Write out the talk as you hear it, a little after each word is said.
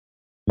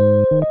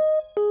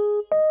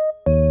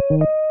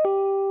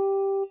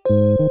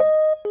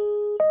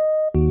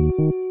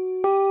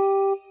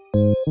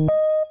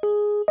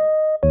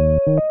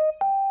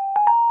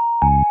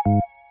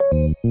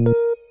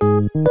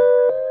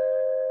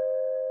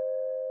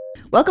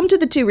Welcome to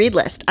the To Read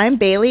List. I'm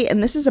Bailey,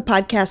 and this is a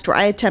podcast where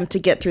I attempt to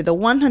get through the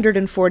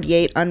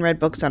 148 unread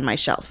books on my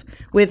shelf.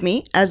 With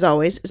me, as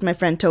always, is my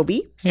friend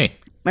Toby. Hey.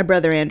 My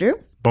brother Andrew.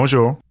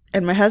 Bonjour.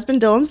 And my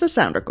husband Dylan's the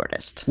sound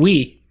recordist.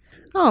 Oui.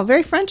 Oh,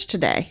 very French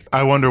today.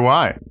 I wonder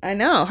why. I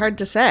know, hard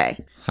to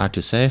say. Hard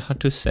to say, hard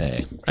to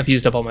say. I've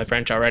used up all my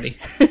French already.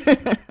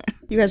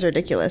 You guys are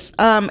ridiculous.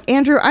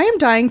 Andrew, I am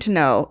dying to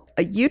know.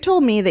 You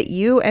told me that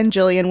you and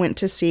Jillian went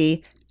to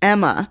see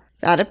Emma,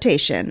 the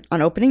adaptation,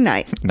 on opening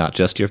night. Not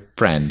just your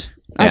friend,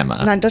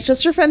 Emma. Not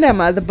just your friend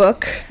Emma, the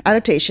book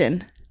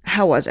adaptation.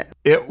 How was it?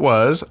 It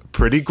was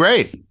pretty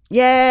great.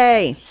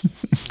 Yay!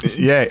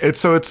 Yeah,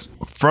 it's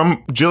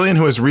from Jillian,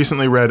 who has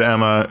recently read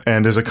Emma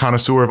and is a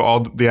connoisseur of all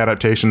the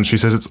adaptations. She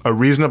says it's a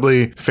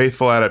reasonably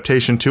faithful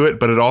adaptation to it,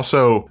 but it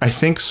also, I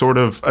think, sort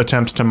of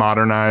attempts to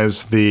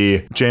modernize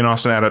the Jane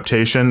Austen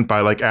adaptation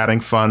by like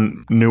adding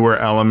fun, newer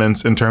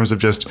elements in terms of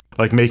just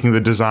like making the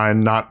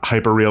design not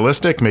hyper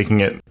realistic, making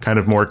it kind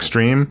of more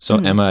extreme. So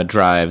Emma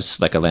drives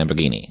like a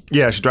Lamborghini.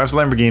 Yeah, she drives a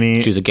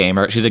Lamborghini. She's a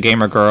gamer. She's a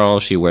gamer girl.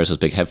 She wears those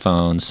big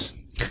headphones.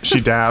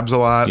 She dabs a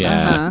lot.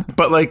 Yeah.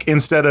 But like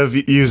instead of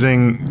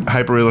using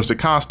hyper-realistic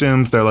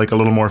costumes, they're like a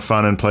little more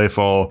fun and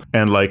playful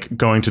and like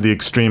going to the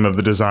extreme of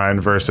the design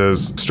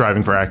versus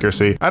striving for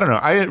accuracy. I don't know.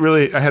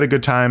 I had a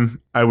good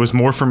time. I was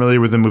more familiar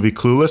with the movie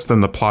Clueless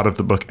than the plot of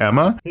the book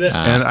Emma,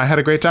 and I had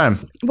a great time.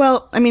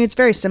 Well, I mean, it's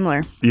very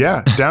similar.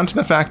 Yeah, down to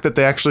the fact that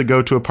they actually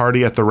go to a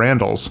party at the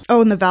Randalls.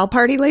 Oh, and the Val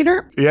party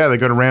later? Yeah, they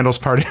go to Randall's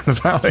party in the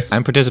Valley.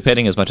 I'm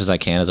participating as much as I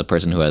can as a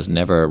person who has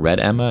never read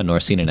Emma, nor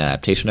seen an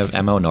adaptation of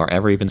Emma, nor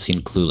ever even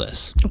seen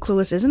Clueless.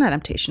 Clueless is an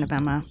adaptation of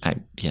Emma.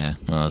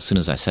 Well, as soon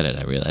as I said it,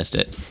 I realized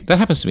it. That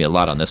happens to me a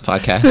lot on this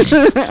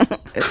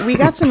podcast. We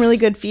got some really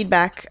good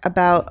feedback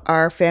about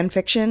our fan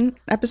fiction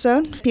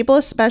episode. People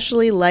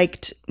especially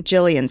liked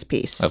Jillian's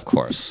piece. Of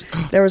course.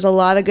 There was a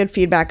lot of good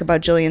feedback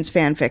about Jillian's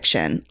fan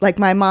fiction. Like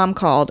my mom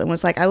called and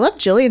was like, I love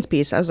Jillian's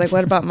piece. I was like,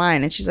 what about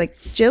mine? And she's like,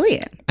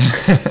 Jillian.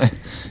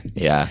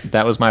 Yeah,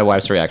 that was my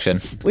wife's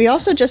reaction. We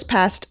also just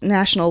passed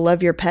National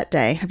Love Your Pet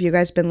Day. Have you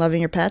guys been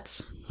loving your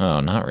pets?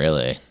 Oh, not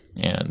really.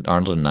 Yeah,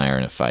 Arnold and I are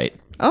in a fight.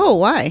 Oh,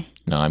 why?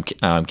 No,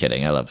 I'm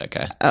kidding. I love that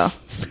guy. Oh.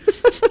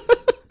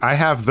 I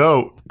have,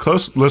 though,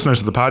 close listeners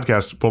to the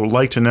podcast will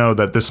like to know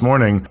that this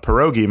morning,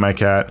 Pierogi, my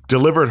cat,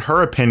 delivered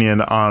her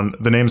opinion on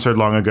The Names Heard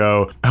Long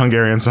Ago,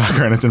 Hungarian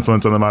Soccer and its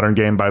influence on the modern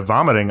game by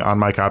vomiting on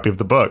my copy of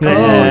the book. Oh,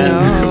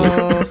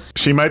 no.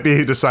 She might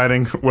be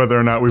deciding whether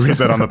or not we read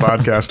that on the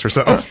podcast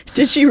herself.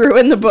 Did she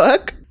ruin the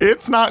book?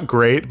 It's not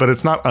great, but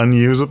it's not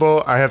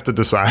unusable. I have to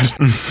decide.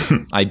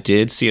 I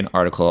did see an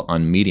article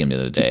on Medium the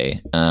other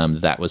day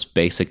that was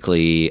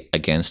basically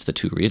against the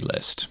To Read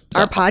List.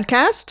 Our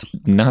podcast?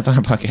 Not our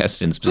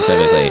podcast in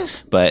specifically,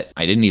 but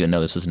I didn't even know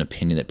this was an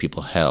opinion that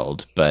people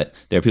held. But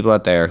there are people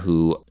out there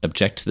who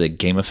object to the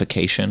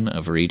gamification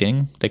of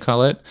reading, they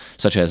call it,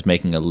 such as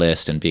making a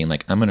list and being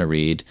like, I'm going to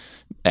read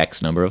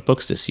X number of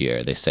books this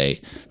year. They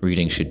say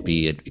reading should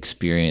be an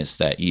experience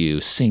that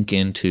you sink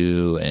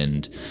into,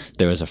 and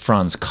there was a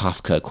Franz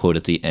Kafka quote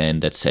at the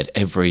end that said,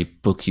 every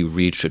book you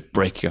read should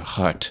break your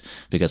heart,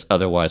 because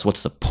otherwise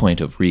what's the point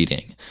of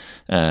reading?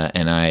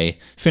 And I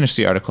finished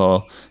the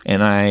article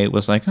and I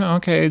was like, oh,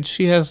 okay,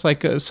 she has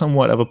like a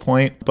somewhat of a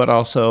point, but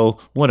also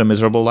what a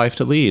miserable life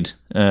to lead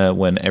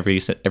when every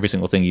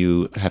single thing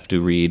you have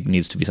to read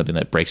needs to be something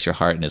that breaks your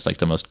heart and is like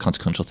the most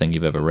consequential thing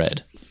you've ever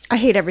read. I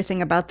hate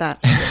everything about that.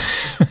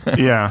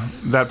 Yeah,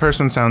 that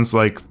person sounds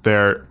like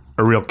they're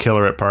a real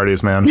killer at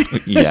parties, man.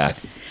 Yeah.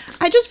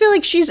 I just feel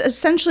like she's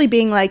essentially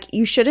being like,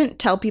 you shouldn't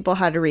tell people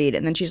how to read.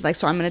 And then she's like,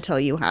 so I'm going to tell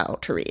you how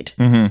to read.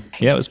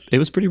 Mm-hmm. Yeah, it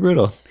was pretty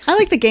brutal. I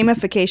like the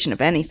gamification of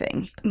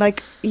anything.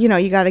 Like, you know,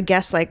 you got to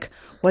guess like,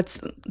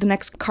 what's the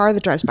next car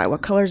that drives by?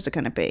 What color is it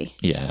going to be?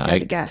 Yeah. I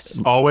guess.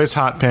 Always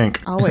hot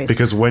pink. Always.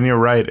 Because when you're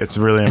right, it's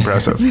really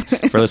impressive.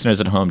 For listeners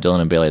at home,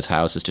 Dylan and Bailey's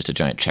house is just a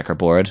giant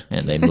checkerboard,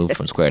 and they move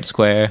from square to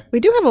square. We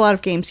do have a lot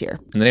of games here.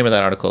 And the name of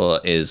that article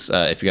is,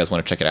 if you guys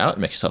want to check it out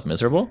and make yourself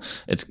miserable,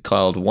 it's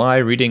called Why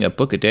Reading a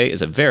Book a Day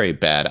is a Very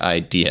Bad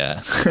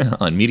Idea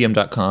on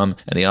Medium.com,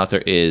 and the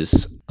author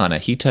is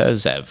Anahita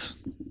Zev.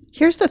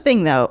 Here's the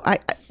thing, though.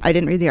 I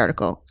didn't read the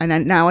article,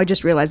 and now I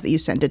just realized that you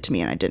sent it to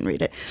me, and I didn't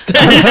read it.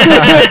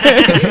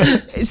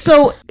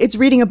 So it's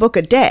reading a book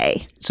a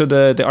day. So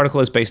the article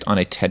is based on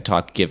a TED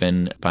Talk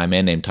given by a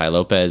man named Tai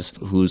Lopez,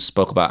 who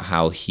spoke about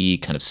how he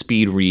kind of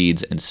speed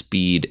reads and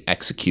speed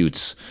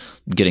executes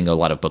getting a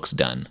lot of books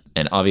done.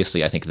 And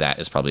obviously, I think that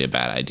is probably a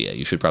bad idea.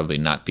 You should probably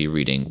not be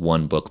reading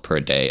one book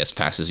per day as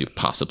fast as you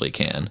possibly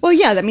can. Well,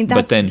 yeah, I mean,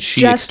 that's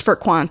just for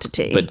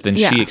quantity. But then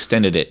she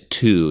extended it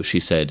to,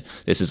 she said,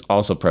 this is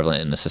also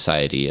prevalent in the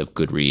society of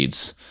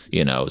Goodreads,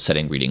 you know,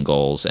 setting reading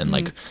goals and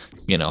like,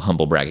 you know,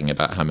 humble bragging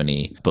about how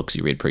many books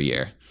you read per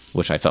year,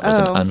 which I felt was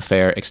an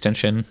unfair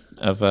extension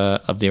of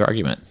the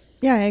argument.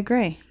 Yeah, I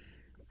agree.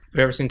 Have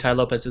you ever seen Tai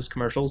Lopez's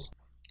commercials?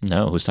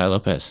 No, who's Tai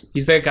Lopez?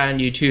 He's that guy on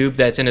YouTube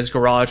that's in his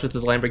garage with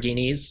his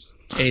Lamborghinis.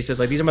 And he says,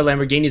 like, these are my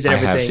Lamborghinis and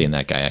everything. I have seen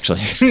that guy,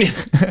 actually.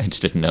 I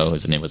just didn't know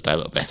his name was Tai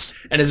Lopez.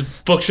 And his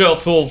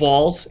bookshelf full of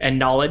walls and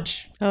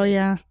knowledge. Oh,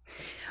 yeah.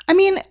 I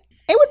mean,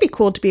 It would be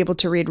cool to be able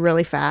to read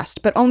really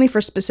fast, but only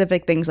for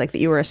specific things like that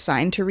you were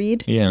assigned to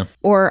read. Yeah.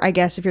 Or I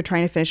guess if you're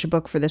trying to finish a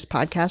book for this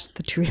podcast,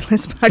 the To Read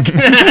List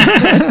podcast.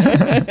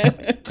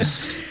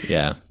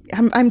 Yeah.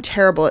 I'm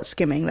terrible at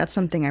skimming. That's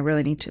something I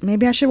really need to.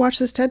 Maybe I should watch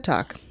this TED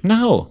Talk.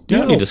 No, you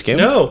don't need to skim.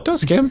 No. Don't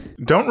skim.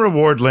 Don't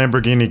reward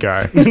Lamborghini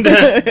guy.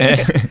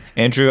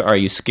 Andrew, are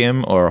you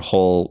skim or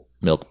whole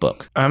milk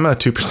book? I'm a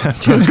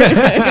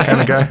 2%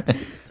 kind of guy.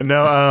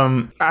 No,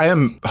 I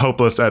am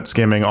hopeless at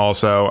skimming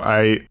also.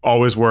 I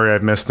always worry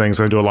I've missed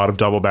things. I do a lot of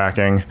double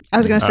backing. I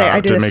was going to say,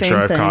 I do to the make same sure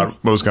I've thing.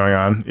 caught what was going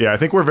on. Yeah, I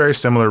think we're very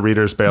similar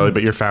readers, Bailey,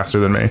 but you're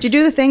faster than me. Do you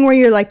do the thing where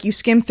you're like, you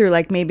skim through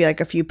like maybe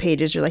like a few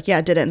pages, you're like, yeah,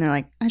 I did it. And they're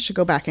like, I should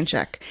go back and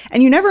check.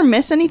 And you never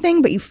miss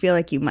anything, but you feel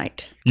like you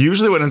might.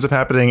 Usually what ends up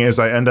happening is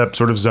I end up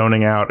sort of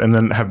zoning out and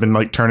then have been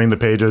like turning the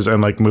pages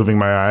and like moving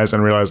my eyes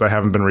and realize I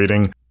haven't been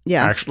reading.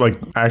 Yeah.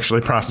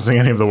 Actually processing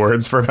any of the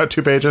words for about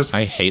 2 pages.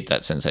 I hate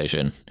that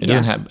sensation. It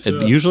Yeah. doesn't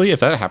happen. Usually, if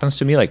that happens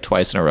to me like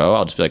twice in a row,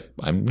 I'll just be like,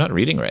 I'm not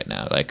reading right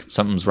now. Like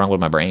something's wrong with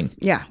my brain.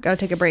 Yeah. Got to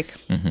take a break.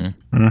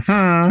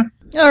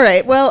 All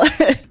right. Well,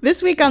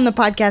 this week on the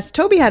podcast,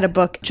 Toby had a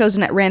book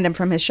chosen at random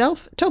from his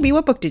shelf. Toby,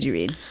 what book did you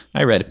read?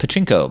 I read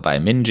Pachinko by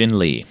Min Jin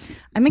Lee.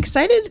 I'm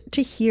excited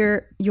to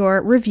hear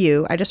your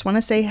review. I just want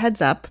to say heads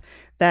up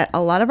that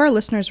a lot of our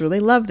listeners really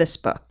love this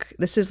book.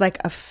 This is like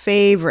a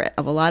favorite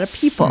of a lot of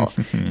people.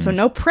 So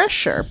no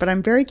pressure, but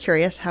I'm very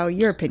curious how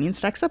your opinion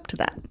stacks up to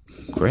that.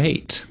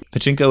 Great.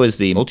 Pachinko is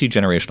the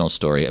multi-generational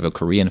story of a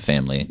Korean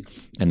family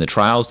and the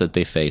trials that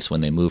they face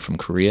when they move from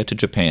Korea to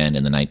Japan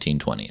in the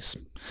 1920s.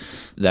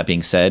 That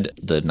being said,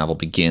 the novel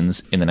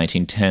begins in the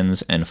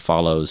 1910s and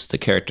follows the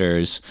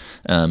characters,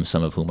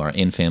 some of whom are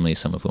in family,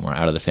 some of whom are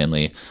out of the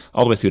family,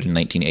 all the way through to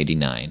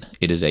 1989.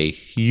 It is a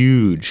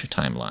huge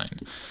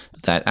timeline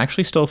that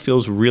actually still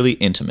feels really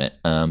intimate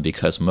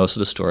because most of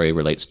the story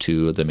relates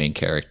to the main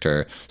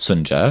character,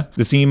 Sunja.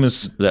 The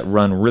themes that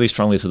run really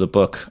strongly through the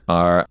book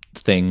are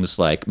things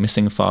like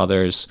missing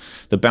fathers,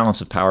 the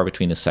balance of power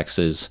between the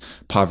sexes,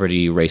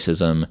 poverty,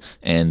 racism,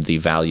 and the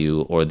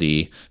value or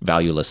the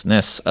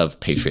valuelessness of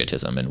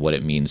patriotism and what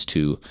it means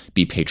to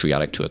be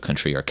patriotic to a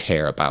country or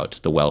care about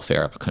the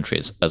welfare of a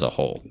country as a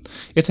whole.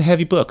 It's a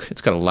heavy book.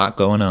 It's got a lot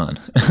going on.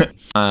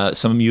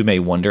 Some of you may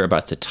wonder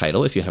about the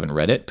title if you haven't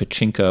read it.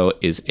 Pachinko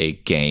is a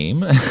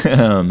game.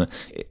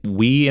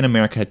 We in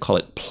America call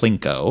it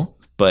Plinko,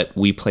 but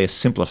we play a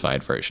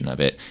simplified version of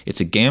it. It's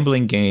a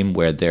gambling game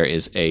where there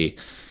is a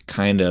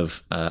kind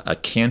of a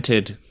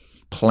canted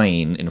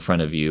plane in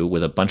front of you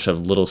with a bunch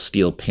of little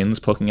steel pins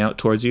poking out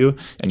towards you,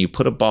 and you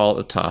put a ball at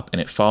the top and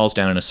it falls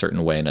down in a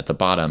certain way, and at the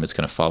bottom it's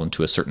going to fall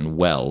into a certain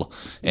well,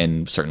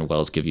 and certain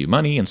wells give you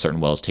money and certain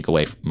wells take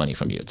away money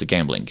from you. It's a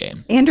gambling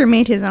game. Andrew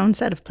made his own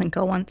set of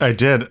Plinko once. I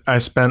did. I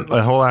spent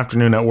a whole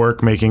afternoon at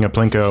work making a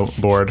Plinko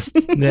board.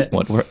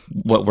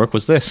 What work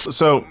was this?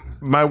 So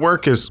my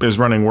work is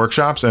running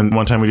workshops, and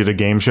one time we did a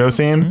game show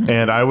theme,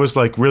 and I was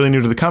like really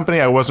new to the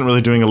company. I wasn't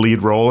really doing a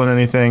lead role in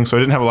anything, so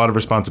I didn't have a lot of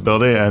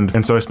responsibility,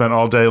 and so I spent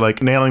all day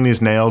like nailing these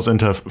nails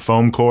into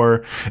foam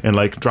core and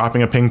like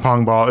dropping a ping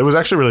pong ball. It was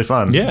actually really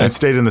fun. Yeah. It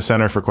stayed in the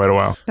center for quite a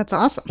while. That's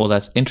awesome. Well,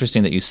 that's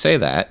interesting that you say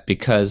that,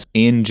 because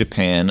in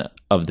Japan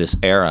of this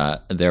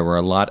era, there were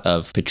a lot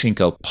of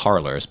pachinko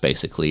parlors,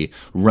 basically,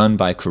 run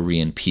by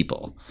Korean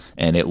people.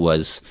 And it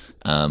was,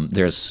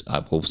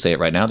 we'll say it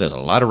right now, there's a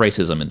lot of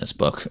racism in this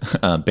book,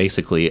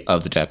 basically,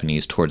 of the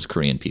Japanese towards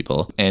Korean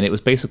people. And it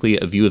was basically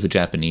a view of the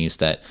Japanese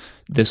that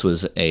this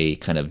was a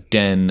kind of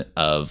den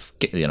of,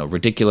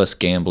 ridiculous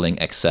gambling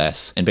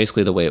excess. And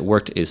basically the way it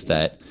worked is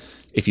that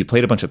if you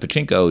played a bunch of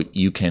pachinko,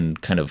 you can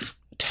kind of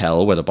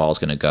tell where the ball is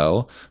going to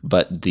go,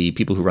 but the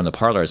people who run the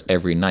parlors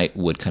every night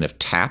would kind of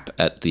tap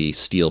at the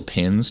steel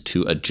pins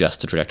to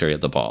adjust the trajectory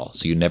of the ball.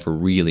 So you never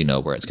really know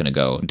where it's going to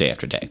go day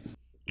after day.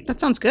 That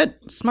sounds good.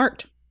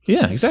 Smart.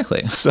 Yeah,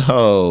 exactly.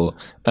 So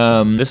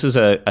this is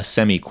a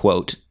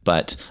semi-quote,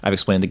 but I've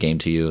explained the game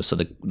to you. So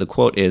the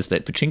quote is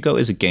that Pachinko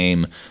is a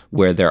game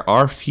where there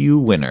are few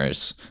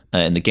winners,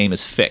 and the game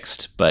is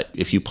fixed. But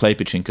if you play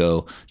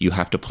Pachinko, you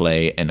have to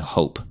play and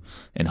hope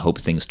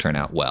things turn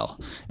out well.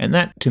 And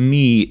that, to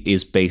me,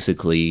 is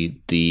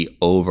basically the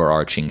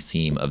overarching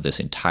theme of this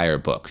entire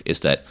book, is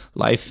that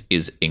life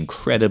is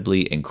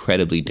incredibly,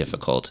 incredibly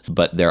difficult,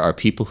 but there are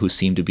people who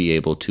seem to be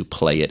able to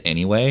play it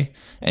anyway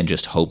and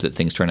just hope that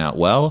things turn out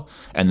well.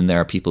 And then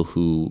there are people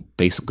who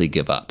basically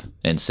give up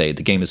and say,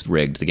 the game is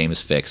rigged, the game is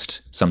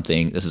fixed,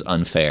 this is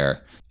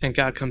unfair. And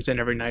God comes in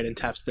every night and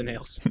taps the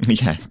nails.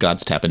 Yeah,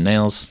 God's tapping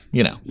nails,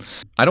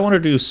 I don't want to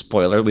do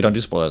spoiler. We don't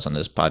do spoilers on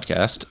this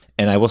podcast.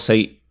 And I will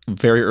say,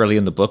 very early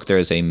in the book, there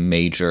is a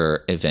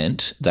major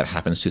event that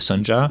happens to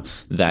Sunja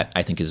that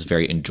I think is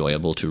very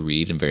enjoyable to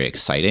read and very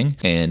exciting.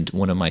 And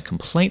one of my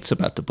complaints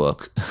about the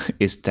book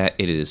is that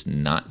it is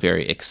not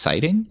very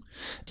exciting.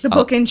 The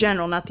book in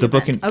general, not the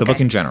event. The book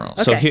in general.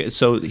 Okay.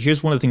 So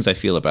here's one of the things I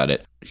feel about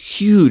it.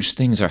 Huge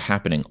things are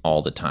happening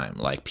all the time.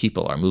 Like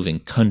people are moving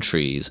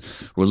countries,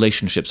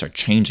 relationships are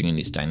changing in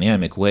these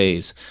dynamic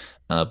ways.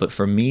 But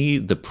for me,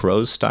 the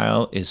prose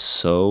style is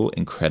so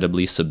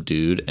incredibly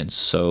subdued and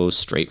so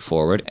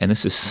straightforward. And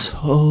this is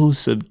so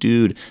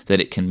subdued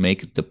that it can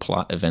make the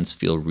plot events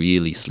feel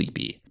really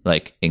sleepy,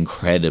 like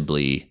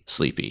incredibly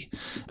sleepy.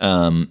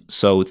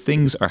 So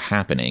things are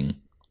happening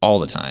all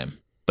the time.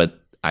 But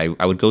I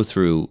would go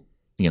through,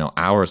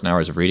 hours and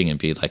hours of reading and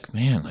be like,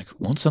 man, like,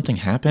 won't something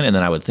happen? And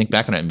then I would think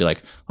back on it and be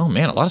like, oh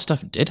man, a lot of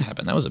stuff did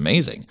happen. That was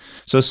amazing.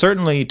 So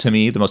certainly to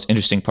me, the most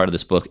interesting part of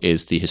this book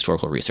is the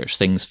historical research.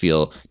 Things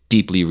feel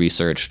deeply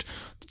researched,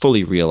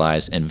 fully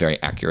realized, and very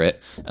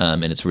accurate.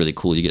 And it's really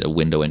cool. You get a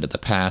window into the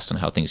past and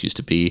how things used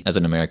to be. As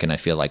an American, I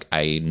feel like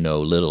I know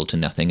little to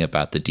nothing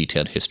about the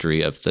detailed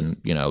history of the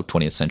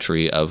 20th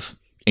century of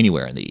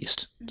anywhere in the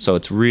East. So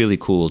it's really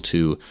cool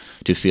to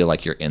feel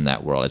like you're in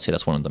that world. I'd say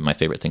that's one of my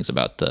favorite things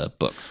about the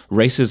book.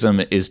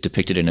 Racism is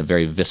depicted in a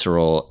very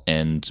visceral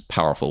and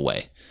powerful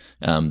way.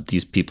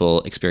 These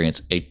people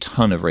experience a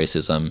ton of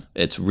racism.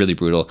 It's really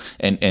brutal,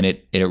 and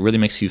it really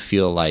makes you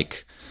feel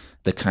like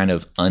the kind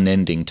of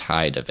unending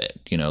tide of it.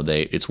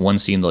 It's one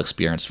scene, they'll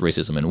experience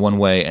racism in one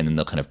way, and then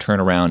they'll kind of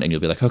turn around and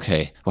you'll be like,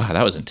 okay, wow,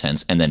 that was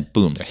intense. And then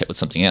boom, they're hit with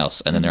something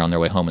else. And then they're on their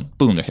way home and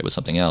boom, they're hit with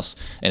something else.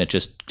 And it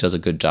just does a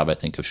good job, I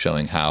think, of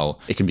showing how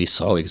it can be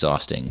so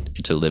exhausting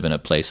to live in a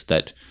place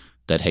that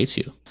hates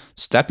you.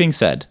 So that being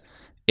said,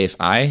 if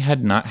I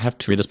had not have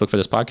to read this book for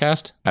this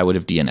podcast, I would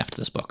have DNF'd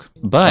this book.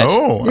 But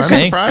I'm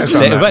surprised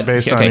on that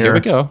based on here we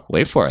go.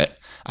 Wait for it.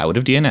 I would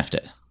have DNF'd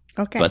it.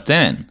 Okay. But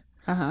then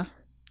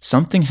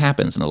something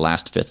happens in the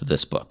last fifth of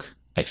this book.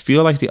 I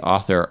feel like the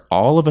author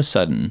all of a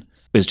sudden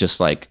is just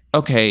like,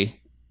 okay,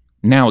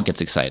 now it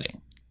gets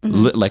exciting.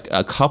 Like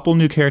a couple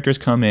new characters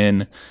come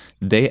in.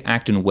 They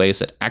act in ways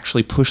that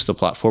actually push the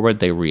plot forward.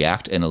 They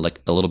react in a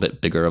little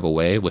bit bigger of a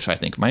way, which I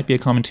think might be a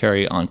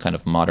commentary on kind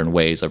of modern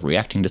ways of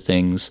reacting to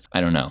things.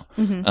 I don't know.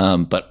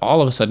 But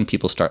all of a sudden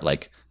people start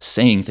like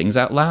saying things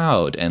out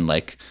loud and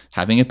like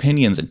having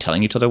opinions and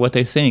telling each other what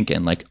they think.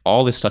 And like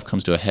all this stuff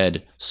comes to a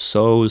head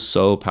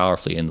so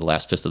powerfully in the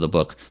last fifth of the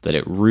book that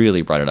it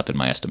really brought it up in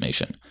my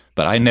estimation.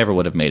 But I never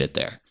would have made it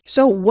there.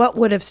 So what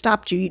would have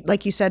stopped you?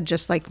 Like you said,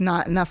 just like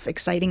not enough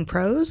exciting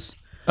prose?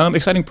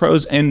 Exciting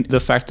prose and the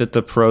fact that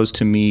the prose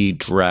to me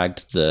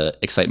dragged the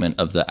excitement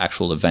of the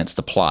actual events,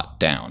 the plot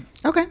down.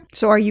 Okay.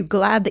 So are you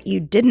glad that you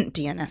didn't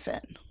DNF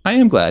it? I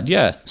am glad,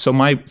 yeah. So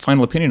my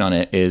final opinion on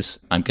it is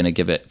I'm going to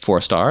give it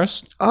 4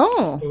 stars.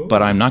 Oh.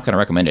 But I'm not going to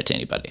recommend it to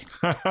anybody.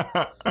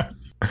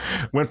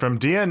 Went from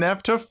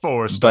DNF to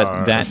 4 stars.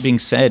 But that being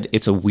said,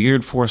 it's a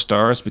weird 4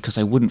 stars because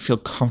I wouldn't feel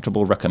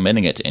comfortable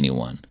recommending it to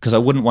anyone. Because I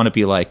wouldn't want to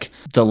be like,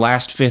 the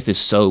last fifth is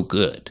so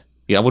good.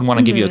 I wouldn't want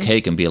to give you a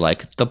cake and be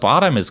like, the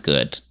bottom is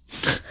good,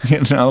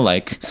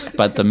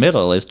 but the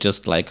middle is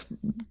just like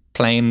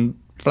plain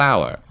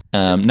flour.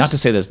 Not to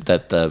say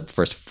that the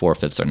first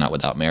 4/5 are not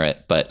without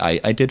merit, but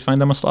I did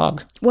find them a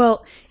slog.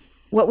 Well,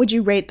 what would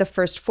you rate the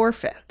first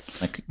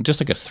 4/5?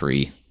 Just like a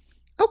 3.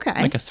 Okay.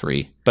 Like a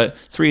 3. But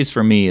 3s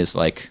for me is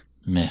like,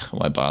 meh,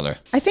 why bother?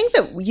 I think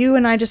that you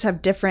and I just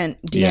have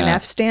different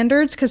DNF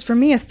standards, because for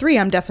me, a 3,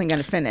 I'm definitely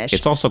going to finish.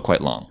 It's also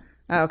quite long.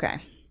 Okay.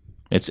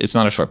 It's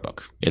not a short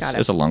book.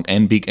 It's a long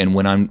and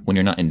when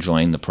you're not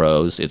enjoying the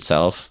prose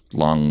itself,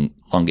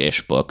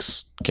 longish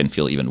books can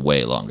feel even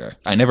way longer.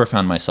 I never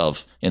found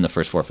myself in the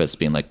first 4/5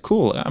 being like,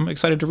 cool, I'm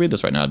excited to read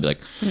this right now. I'd be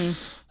like,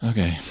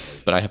 okay.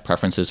 But I have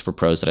preferences for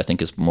prose that I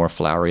think is more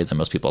flowery than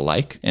most people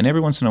like. And every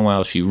once in a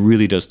while, she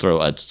really does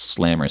throw a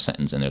slammer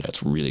sentence in there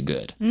that's really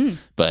good.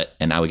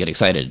 And I would get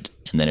excited,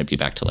 and then it'd be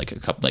back to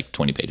like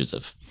 20 pages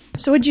of.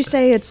 So would you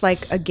say it's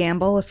like a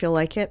gamble if you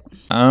like it?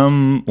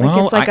 Well,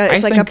 it's like I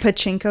like think, a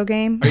pachinko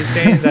game. Are you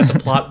saying that the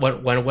plot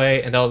went one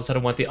way and then all of a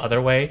sudden went the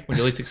other way when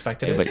you least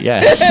expected it? But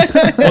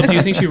yes. Well, do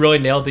you think she really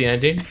nailed the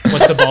ending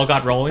once the ball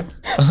got rolling?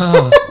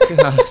 Oh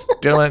God,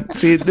 Dylan.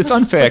 See, it's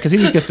unfair because he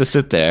just gets to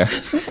sit there.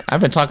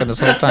 I've been talking this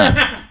whole time.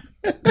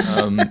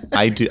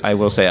 I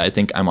will say I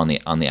think I'm on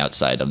the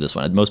outside of this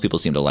one. Most people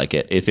seem to like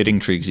it. If it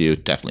intrigues you,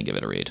 definitely give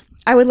it a read.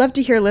 I would love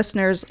to hear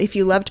listeners, if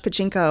you loved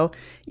Pachinko,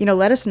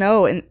 let us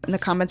know in the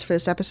comments for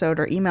this episode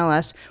or email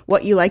us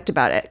what you liked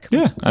about it.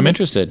 Yeah, I'm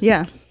interested.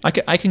 Yeah.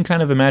 I can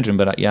kind of imagine,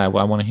 but I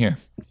want to hear.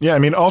 Yeah, I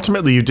mean,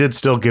 ultimately, you did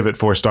still give it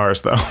 4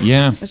 stars, though.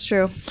 Yeah. That's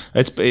true.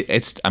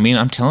 It's. I mean,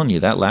 I'm telling you,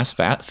 that last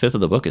fifth of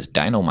the book is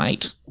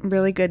dynamite.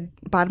 Really good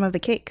bottom of the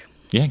cake.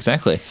 Yeah,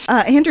 exactly.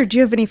 Andrew, do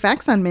you have any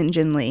facts on Min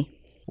Jin Lee?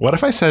 What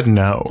if I said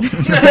no?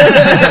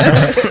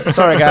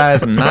 Sorry,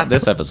 guys, not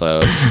this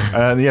episode.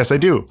 Yes, I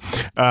do.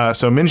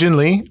 So Min Jin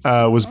Lee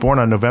was born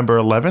on November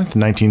 11th,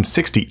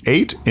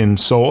 1968 in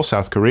Seoul,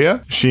 South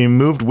Korea. She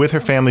moved with her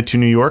family to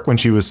New York when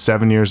she was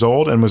 7 years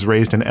old and was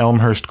raised in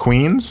Elmhurst,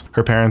 Queens.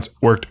 Her parents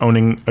worked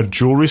owning a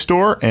jewelry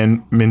store,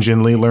 and Min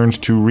Jin Lee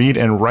learned to read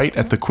and write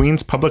at the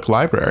Queens Public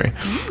Library.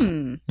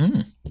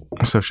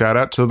 So shout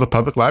out to the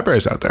public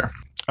libraries out there.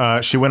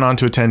 She went on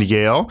to attend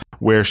Yale,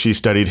 where she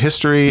studied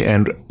history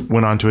and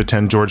went on to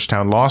attend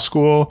Georgetown Law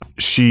School.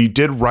 She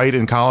did write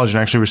in college and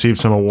actually received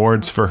some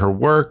awards for her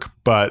work,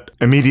 but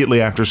immediately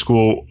after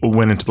school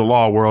went into the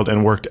law world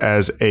and worked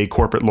as a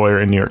corporate lawyer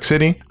in New York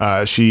City.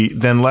 She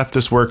then left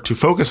this work to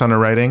focus on her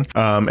writing,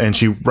 and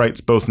she writes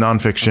both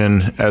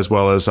nonfiction as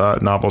well as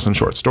novels and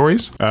short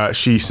stories.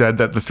 She said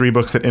that the 3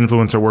 books that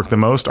influence her work the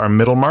most are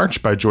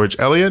Middlemarch by George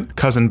Eliot,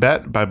 Cousin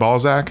Bet by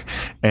Balzac,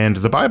 and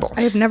the Bible.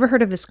 I have never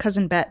heard of this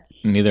Cousin Bet.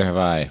 Neither have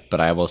I, but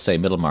I will say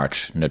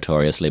Middlemarch,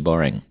 notoriously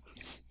boring.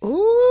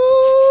 Ooh.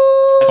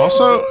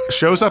 Also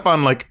shows up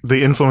on like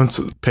the influence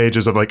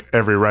pages of like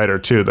every writer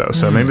too, though.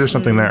 So maybe there's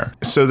something there.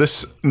 So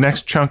this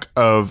next chunk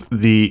of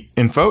the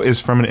info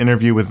is from an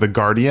interview with The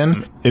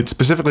Guardian. It's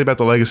specifically about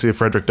the legacy of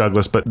Frederick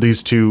Douglass, but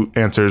these 2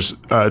 answers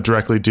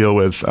directly deal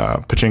with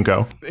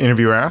Pachinko. The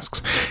interviewer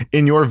asks,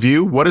 in your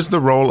view, what is the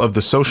role of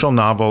the social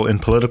novel in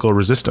political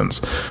resistance?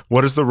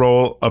 What is the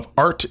role of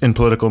art in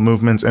political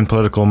movements and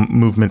political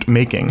movement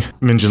making?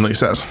 Min Jin Lee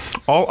says,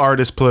 all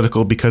art is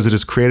political because it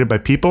is created by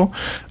people.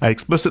 I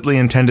explicitly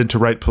intended to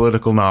write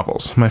political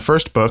novels. My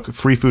first book,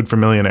 Free Food for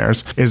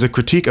Millionaires, is a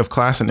critique of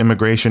class and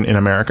immigration in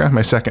America.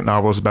 My second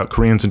novel is about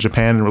Koreans in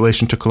Japan in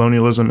relation to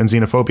colonialism and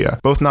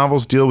xenophobia. Both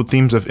novels deal with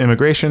themes of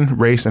immigration,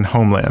 race, and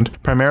homeland.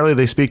 Primarily,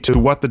 they speak to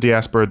what the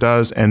diaspora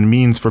does and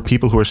means for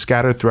people who are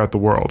scattered throughout the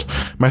world.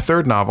 My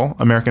third novel,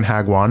 American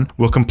Hagwon,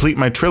 will complete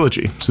my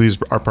trilogy. So these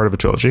are part of a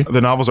trilogy.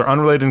 The novels are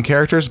unrelated in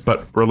characters,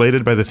 but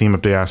related by the theme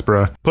of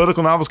diaspora.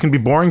 Political novels can be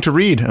boring to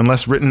read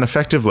unless written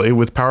effectively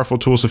with powerful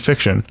tools of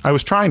fiction. I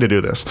was trying to do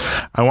this.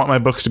 I want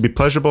my books to be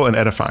pleasurable and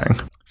edifying.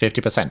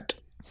 50%.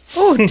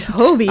 Oh,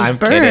 Toby I'm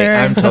Byrne. kidding.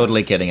 I'm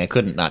totally kidding. I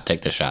couldn't not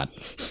take the shot.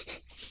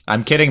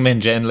 I'm kidding,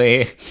 Min Jin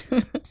Lee.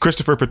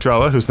 Christopher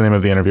Petrella, who's the name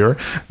of the interviewer,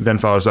 then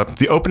follows up.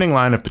 The opening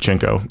line of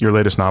Pachinko, your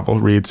latest novel,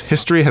 reads,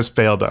 history has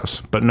failed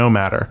us, but no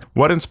matter.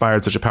 What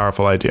inspired such a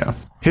powerful idea?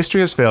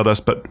 History has failed us,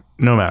 but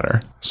no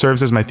matter,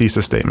 serves as my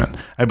thesis statement.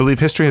 I believe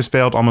history has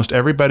failed almost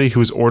everybody who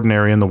is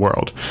ordinary in the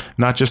world,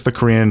 not just the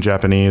Korean and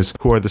Japanese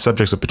who are the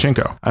subjects of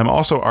Pachinko. I'm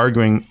also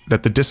arguing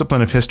that the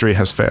discipline of history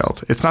has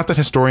failed. It's not that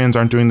historians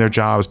aren't doing their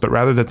jobs, but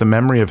rather that the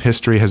memory of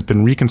history has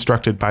been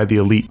reconstructed by the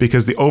elite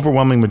because the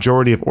overwhelming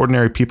majority of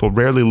ordinary people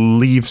rarely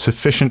leave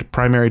sufficient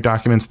primary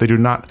documents. They do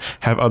not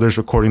have others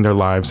recording their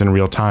lives in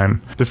real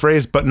time. The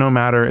phrase, but no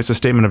matter, is a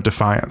statement of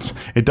defiance.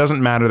 It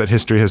doesn't matter that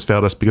history has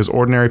failed us because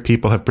ordinary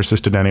people have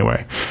persisted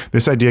anyway.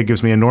 This idea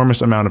gives me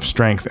enormous amount of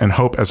strength and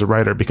hope as a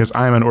writer because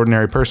I am an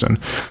ordinary person.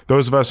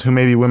 Those of us who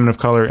may be women of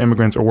color,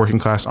 immigrants, or working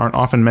class aren't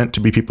often meant to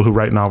be people who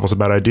write novels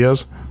about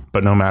ideas,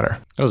 but no matter.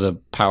 That was a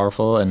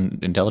powerful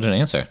and intelligent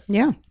answer.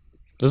 Yeah.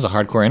 This is a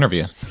hardcore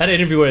interview. That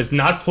interviewer is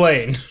not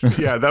playing.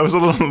 Yeah, that was a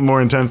little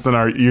more intense than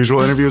our usual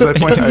interviews at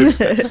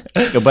that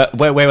point. But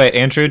wait.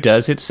 Andrew,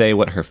 does it say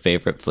what her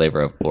favorite flavor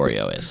of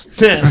Oreo is?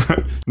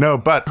 No,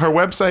 but her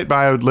website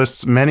bio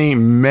lists many,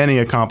 many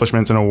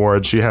accomplishments and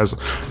awards. She has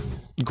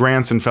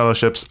grants and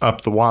fellowships up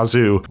the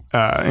wazoo,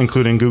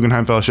 including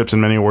Guggenheim Fellowships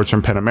and many awards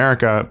from PEN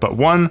America. But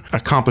one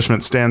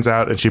accomplishment stands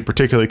out, and she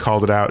particularly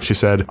called it out. She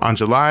said, on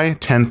July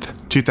 10th,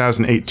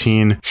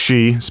 2018,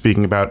 she,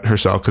 speaking about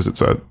herself because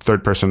it's a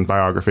third-person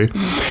biography,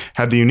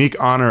 had the unique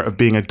honor of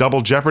being a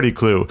double Jeopardy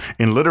clue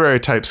in literary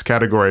types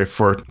category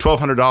for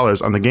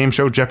 $1,200 on the game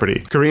show Jeopardy.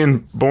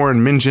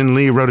 Korean-born Min Jin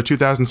Lee wrote a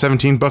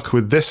 2017 book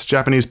with this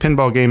Japanese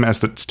pinball game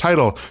as its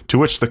title, to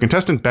which the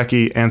contestant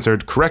Becky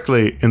answered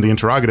correctly in the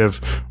interrogative,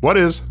 what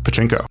is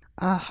Pachinko?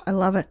 I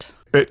love it.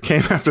 It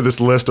came after this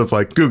list of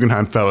like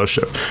Guggenheim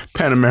Fellowship,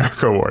 PEN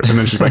America Award. And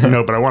then she's like,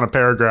 no, but I want a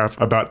paragraph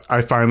about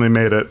I finally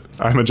made it.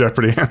 I'm a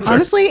Jeopardy answer.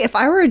 Honestly, if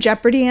I were a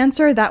Jeopardy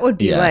answer, that would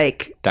be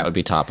like... That would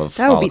be top of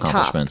That would all be top.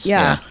 accomplishments.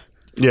 Yeah.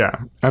 Yeah,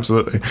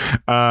 absolutely.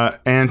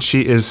 And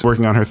she is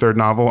working on her third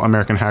novel,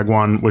 American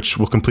Hagwon, which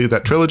will complete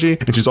that trilogy.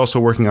 And she's also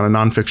working on a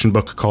nonfiction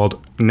book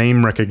called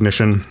Name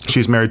Recognition.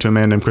 She's married to a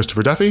man named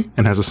Christopher Duffy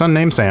and has a son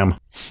named Sam.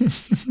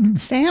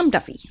 Sam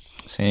Duffy.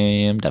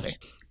 Sam Duffy.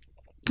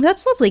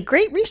 That's lovely.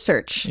 Great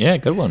research. Yeah,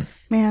 good one.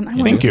 Man, I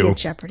want Thank to be you. a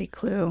Jeopardy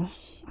clue.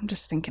 I'm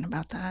just thinking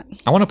about that.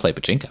 I want to play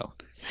Pachinko.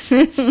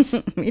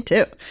 Me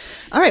too.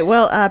 All right.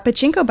 Well,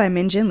 Pachinko by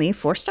Min Jin Lee,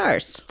 4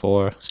 stars.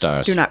 4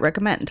 stars. Do not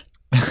recommend.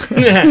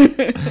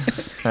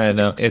 I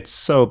know. It's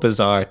so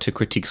bizarre to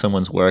critique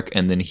someone's work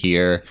and then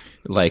hear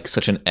like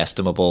such an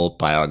estimable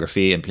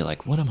biography and be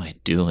like, what am I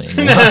doing?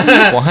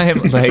 Why am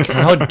like,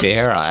 how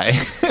dare I?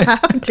 How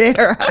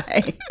dare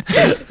I?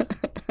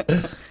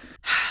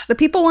 The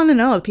people want to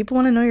know. The people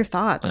want to know your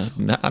thoughts.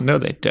 No,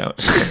 they don't.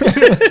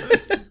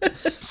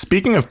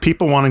 Speaking of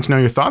people wanting to know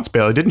your thoughts,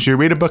 Bailey, didn't you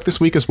read a book this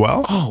week as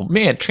well? Oh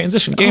man,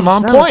 transition game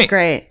on That point. was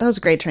great. That was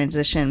a great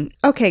transition.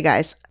 Okay,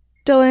 guys.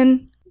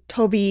 Dylan,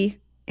 Toby,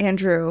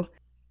 Andrew,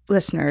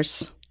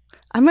 listeners,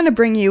 I'm going to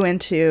bring you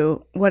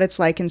into what it's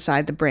like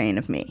inside the brain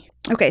of me.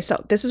 Okay,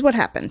 so this is what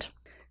happened.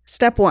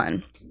 Step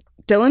 1.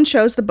 Dylan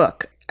chose the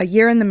book, A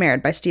Year in the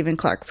Married by Stephen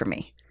Clark for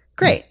me.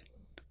 Great.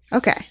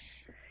 Okay.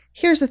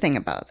 Here's the thing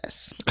about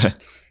this.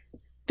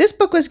 This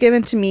book was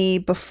given to me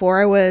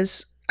before I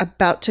was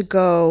about to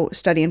go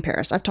study in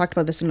Paris. I've talked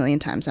about this a million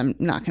times. I'm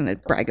not going to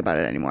brag about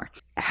it anymore.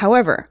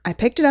 However, I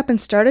picked it up and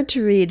started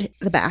to read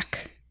the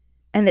back,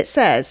 and it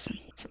says,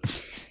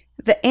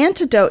 "The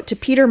antidote to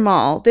Peter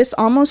Maul, this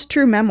almost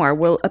true memoir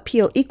will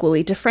appeal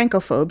equally to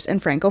Francophobes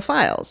and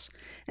Francophiles."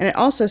 And it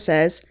also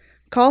says,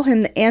 "Call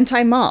him the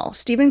anti-Maul.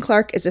 Stephen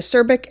Clark is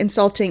acerbic,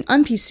 insulting,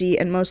 un-PC,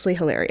 and mostly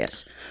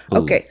hilarious." Ooh.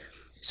 Okay,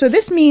 so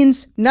this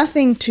means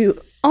nothing to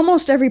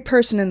almost every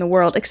person in the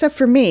world, except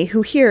for me,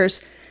 who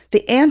hears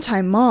the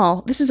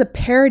anti-Maul. This is a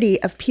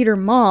parody of Peter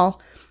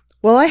Maul.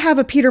 Well, I have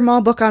a Peter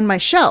Maul book on my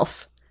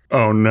shelf,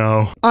 Oh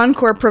no.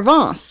 Encore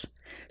Provence.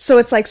 So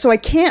it's like, so I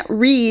can't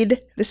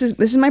read, this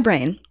is my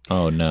brain.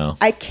 Oh, no.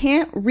 I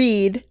can't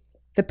read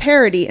the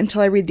parody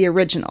until I read the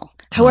original.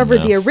 However,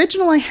 no. the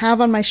original I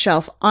have on my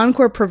shelf,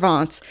 Encore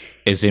Provence,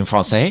 Is it in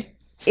Francais?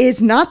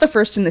 is not the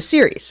first in the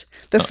series.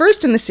 The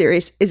first in the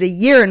series is A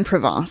Year in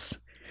Provence.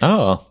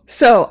 Oh.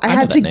 So I know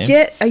had that to name.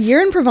 get A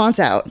Year in Provence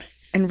out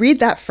and read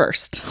that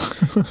first.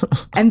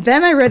 And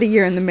then I read A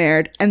Year in the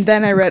Merde, and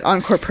then I read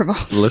Encore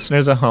Provence.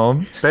 Listeners at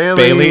home,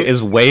 Bailey.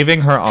 is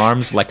waving her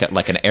arms like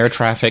an air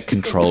traffic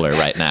controller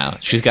right now.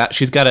 She's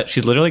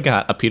literally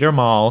got a Peter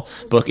Maul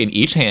book in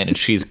each hand, and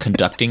she's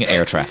conducting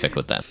air traffic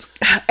with them.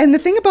 And the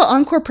thing about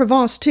Encore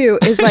Provence, too,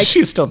 is like,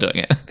 She's still doing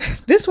it.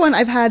 this one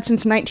I've had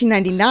since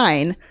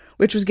 1999,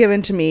 which was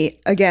given to me,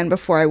 again,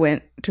 before I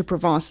went to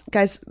Provence.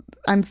 Guys,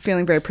 I'm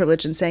feeling very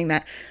privileged in saying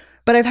that.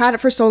 But I've had it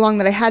for so long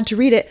that I had to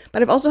read it.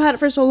 But I've also had it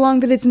for so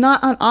long that it's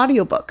not on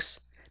audiobooks.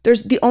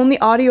 There's the only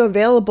audio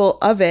available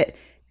of it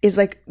is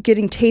like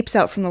getting tapes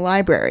out from the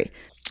library.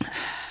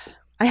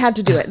 I had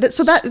to do it.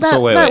 So that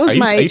Wait, was are you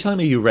my telling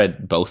me you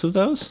read both of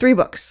those? 3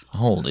 books.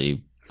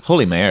 Holy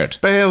merde.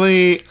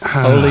 Bailey.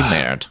 Holy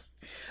merde.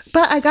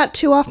 But I got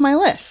 2 off my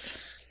list.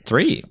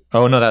 3.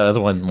 Oh, no, that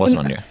other one wasn't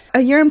on your...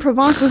 A Year in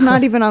Provence was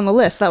not even on the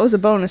list. That was a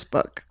bonus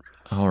book.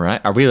 All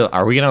right. Are we going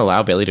to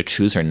allow Bailey to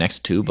choose her next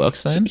 2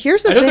 books then?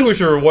 Here's the I don't thing. think we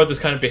should reward this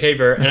kind of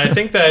behavior, and I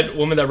think that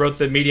woman that wrote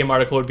the Medium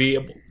article would be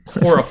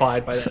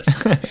horrified by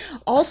this.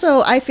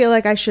 Also, I feel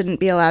like I shouldn't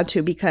be allowed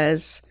to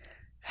because,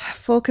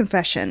 full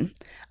confession,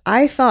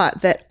 I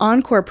thought that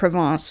Encore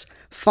Provence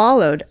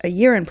followed A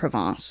Year in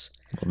Provence.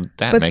 Well,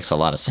 that makes a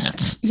lot of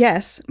sense.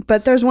 Yes,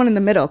 but there's one in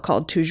the middle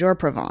called Toujours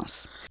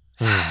Provence.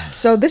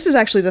 So this is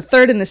actually the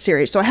 3rd in the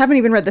series. So I haven't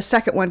even read the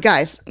second one.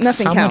 Guys,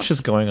 nothing How counts. much is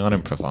going on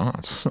in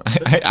Provence?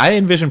 I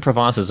envision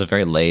Provence as a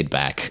very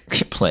laid-back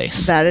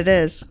place. That it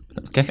is.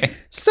 Okay.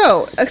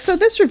 So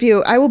this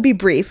review, I will be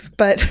brief,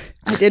 but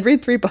I did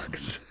read 3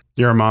 books.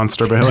 You're a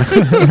monster, Bailey.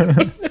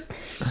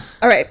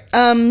 All right,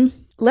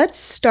 let's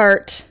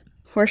start.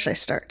 Where should I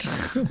start?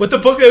 With the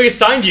book that we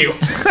assigned you.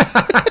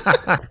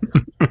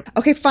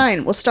 Okay,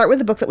 fine. We'll start with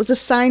the book that was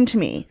assigned to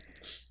me.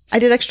 I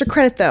did extra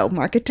credit, though.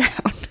 Mark it down.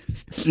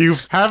 You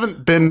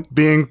haven't been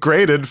being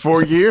graded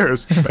for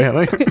years,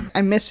 Bailey.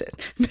 I miss it.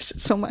 Miss it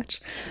so much.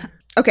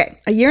 Okay,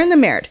 A Year in the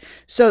Merde.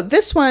 So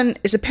this one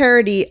is a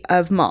parody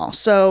of Maul.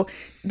 So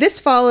this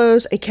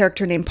follows a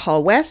character named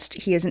Paul West.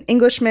 He is an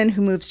Englishman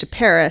who moves to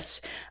Paris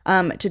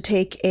to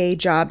take a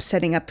job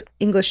setting up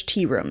English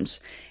tea rooms.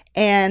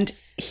 And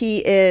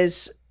he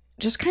is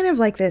just kind of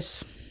like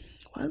this,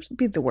 what would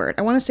be the word?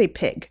 I want to say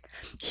pig.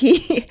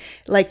 He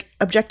like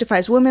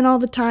objectifies women all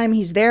the time.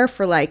 He's there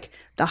for like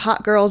the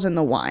hot girls and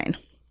the wine.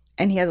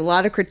 And he has a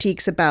lot of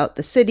critiques about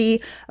the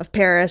city of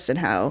Paris and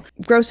how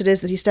gross it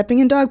is that he's stepping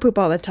in dog poop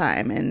all the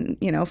time. And,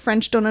 you know,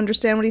 French don't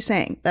understand what he's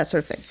saying, that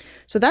sort of thing.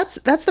 So that's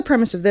the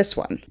premise of this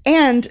one.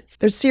 And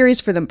there's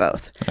series for them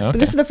both. Okay. But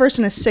this is the first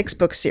in a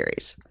 6-book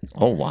series.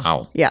 Oh,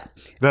 wow. Yeah.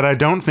 That I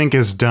don't think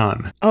is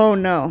done. Oh,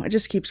 no. It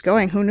just keeps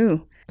going. Who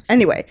knew?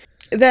 Anyway,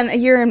 then A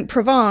Year in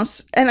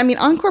Provence. And I mean,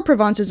 Encore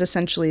Provence is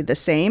essentially the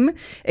same,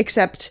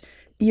 except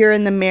Year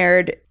in the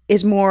Merde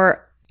is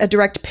more a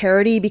direct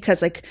parody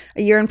because like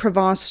A Year in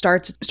Provence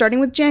starting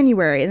with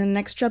January and then the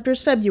next chapter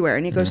is February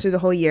and it goes through the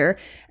whole year.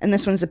 And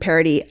this one's a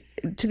parody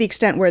to the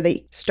extent where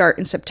they start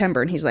in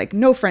September. And he's like,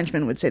 no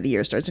Frenchman would say the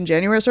year starts in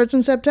January, it starts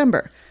in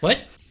September. What?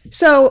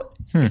 So,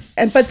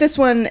 but this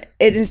one,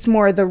 it's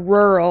more the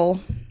rural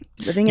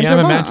living in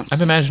Provence.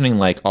 I'm imagining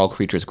like All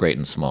Creatures Great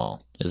and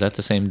Small. Is that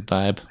the same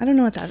vibe? I don't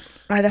know what that,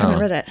 I haven't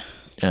read it.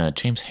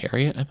 James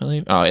Herriot, I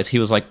believe. Oh, he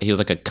was like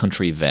a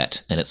country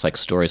vet, and it's like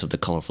stories of the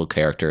colorful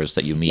characters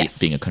that you meet Yes.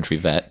 being a country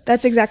vet.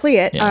 That's exactly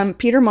it. Yeah.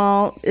 Peter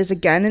Maul is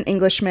again an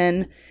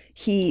Englishman.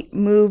 He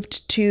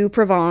moved to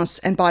Provence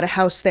and bought a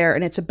house there,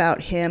 and it's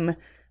about him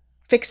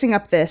fixing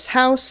up this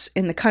house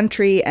in the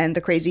country and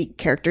the crazy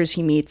characters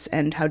he meets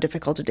and how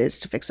difficult it is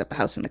to fix up a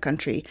house in the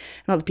country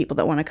and all the people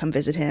that want to come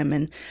visit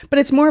him. But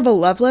it's more of a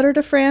love letter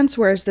to France,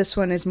 whereas this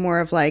one is more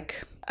of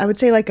like, I would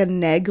say like a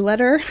neg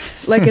letter.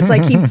 Like it's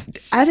like he,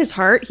 at his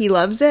heart, he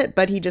loves it,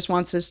 but he just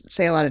wants to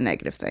say a lot of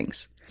negative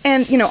things.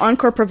 And, you know,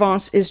 Encore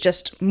Provence is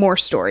just more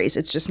stories.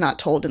 It's just not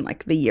told in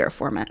like the year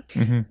format.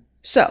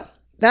 So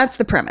that's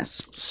the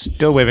premise.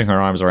 Still waving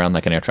her arms around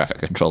like an air traffic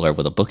controller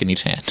with a book in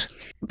each hand.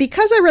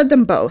 Because I read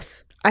them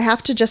both, I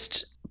have to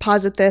just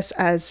posit this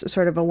as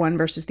sort of a one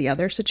versus the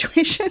other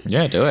situation.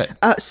 Yeah, do it.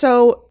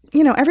 So,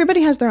 you know,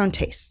 everybody has their own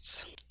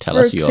tastes. Tell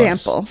For us yours.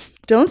 example,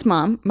 Dylan's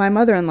mom, my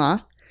mother-in-law,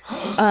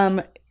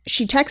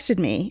 she texted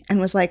me and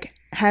was like,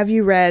 have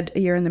you read A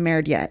Year in the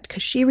Mared yet?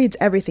 Because she reads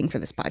everything for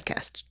this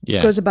podcast.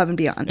 Yeah. Goes above and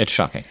beyond. It's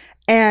shocking.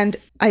 And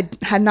I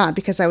had not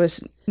because I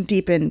was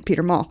deep in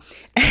Peter Maul.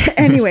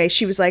 Anyway,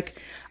 she was like,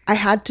 I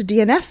had to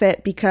DNF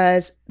it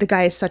because the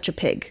guy is such a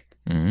pig.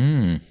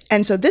 And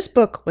so this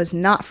book was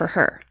not for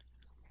her.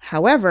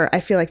 However,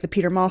 I feel like the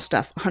Peter Maul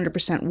stuff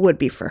 100% would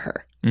be for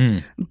her.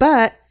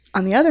 But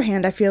on the other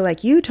hand, I feel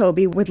like you,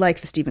 Toby, would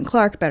like the Stephen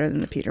Clark better than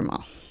the Peter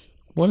Maul.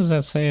 What does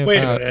that say Wait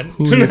a about minute.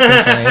 who you think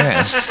I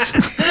am?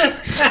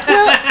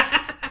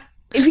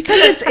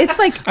 Because it's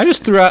like, I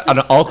just threw out an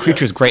all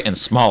creatures great and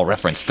small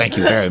reference. Thank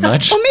you very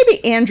much. well,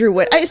 maybe Andrew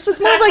would. It's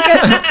more of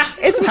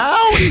like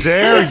How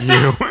dare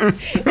you?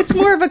 it's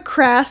more of a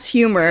crass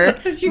humor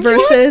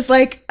versus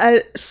like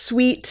a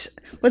sweet,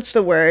 what's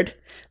the word?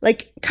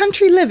 Like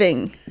country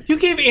living. You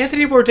gave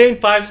Anthony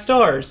Bourdain 5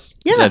 stars.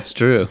 Yeah. That's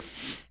true.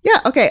 Yeah.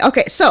 Okay.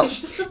 So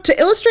to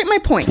illustrate my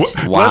point.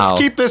 Wow. Let's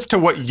keep this to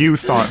what you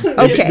thought.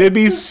 Okay. It'd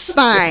be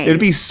Fine. It'd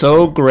be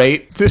so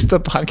great if the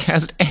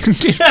podcast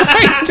ended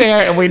right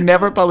there, and we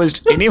never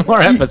published any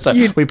more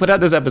episodes. We put out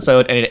this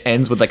episode, and it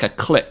ends with like a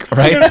click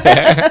right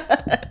there.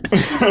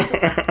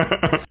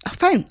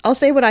 Fine. I'll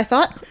say what I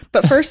thought.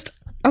 But first,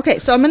 okay.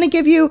 So I'm going to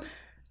give you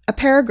a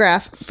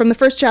paragraph from the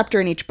first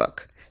chapter in each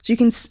book, so you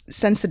can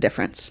sense the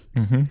difference.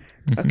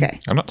 Okay.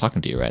 I'm not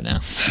talking to you right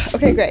now.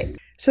 Okay. Great.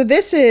 So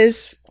this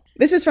is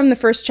from the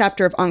first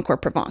chapter of Encore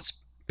Provence,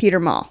 Peter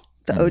Maul,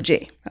 the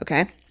OG,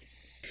 okay?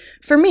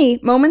 For me,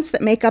 moments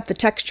that make up the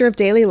texture of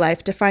daily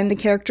life define the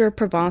character of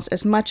Provence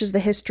as much as the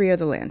history or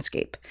the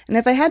landscape. And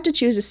if I had to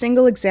choose a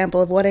single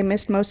example of what I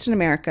missed most in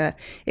America,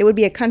 it would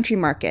be a country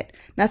market.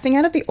 Nothing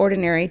out of the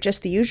ordinary,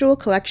 just the usual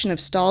collection of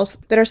stalls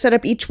that are set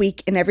up each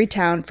week in every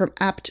town from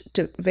Apt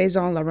to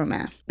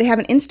Vaison-la-Romaine. They have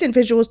an instant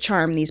visual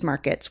charm, these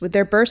markets, with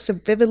their bursts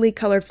of vividly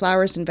colored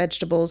flowers and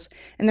vegetables,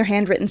 and their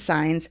handwritten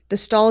signs, the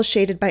stalls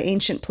shaded by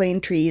ancient plane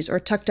trees or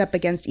tucked up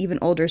against even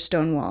older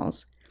stone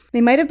walls. They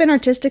might have been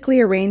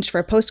artistically arranged for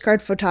a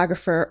postcard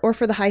photographer or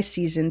for the high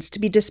seasons to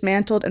be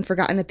dismantled and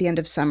forgotten at the end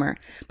of summer,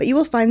 but you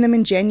will find them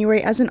in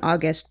January as in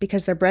August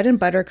because their bread and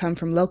butter come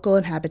from local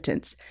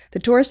inhabitants. The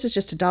tourist is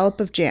just a dollop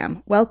of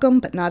jam,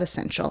 welcome but not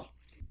essential.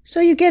 So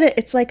you get it,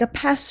 it's like a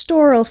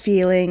pastoral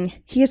feeling.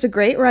 He is a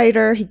great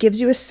writer, he gives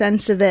you a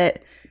sense of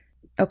it.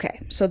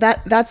 Okay, so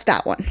that's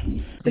that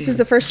one. This is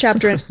the first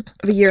chapter of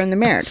A Year in the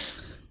Mared.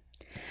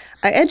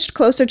 I edged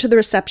closer to the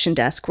reception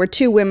desk, where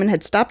 2 women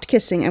had stopped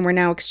kissing and were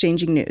now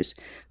exchanging news.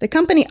 The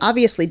company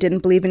obviously didn't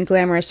believe in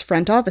glamorous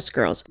front office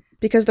girls,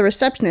 because the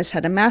receptionist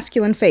had a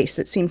masculine face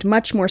that seemed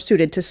much more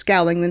suited to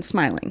scowling than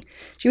smiling.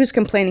 She was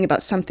complaining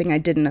about something I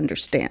didn't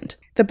understand.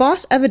 The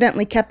boss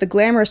evidently kept the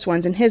glamorous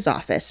ones in his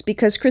office,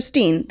 because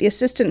Christine, the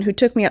assistant who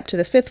took me up to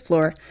the 5th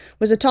floor,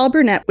 was a tall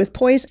brunette with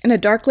poise and a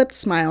dark-lipped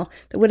smile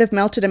that would have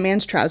melted a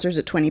man's trousers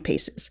at 20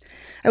 paces.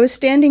 I was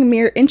standing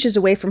mere inches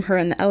away from her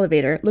in the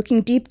elevator,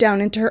 looking deep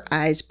down into her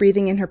eyes,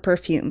 breathing in her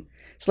perfume.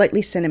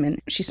 Slightly cinnamon.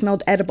 She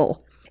smelled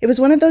edible. It was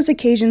one of those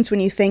occasions when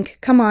you think,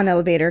 come on,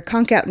 elevator,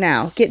 conk out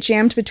now, get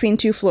jammed between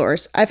 2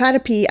 floors. I've had a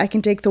pee, I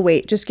can take the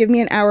weight, just give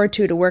me an hour or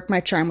 2 to work my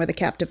charm with a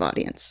captive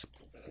audience.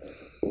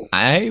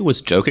 I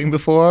was joking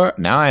before.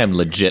 Now I am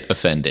legit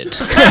offended.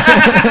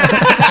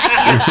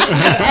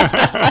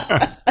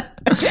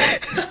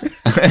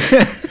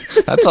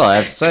 That's all I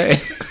have to say.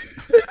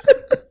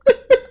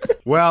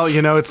 Well,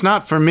 you know, it's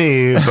not for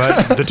me,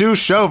 but the 2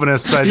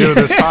 chauvinists I do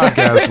this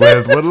podcast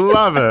with would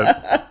love it.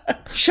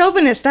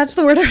 Chauvinist, that's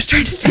the word I was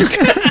trying to think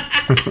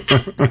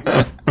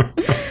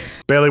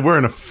of. Bailey, we're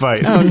in a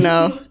fight. Oh,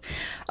 no.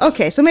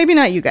 Okay, so maybe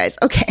not you guys.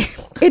 Okay.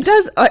 It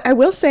does, I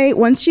will say,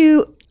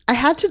 I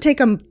had to take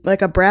a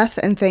breath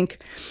and think,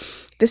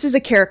 this is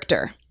a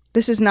character.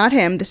 This is not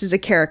him. This is a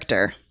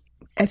character.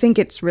 I think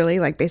it's really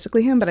like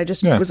basically him, but I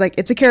just was like,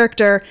 it's a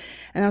character.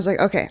 And I was like,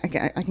 okay,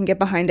 I can get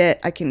behind it.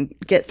 I can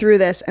get through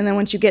this. And then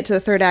once you get to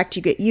the 3rd act,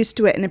 you get used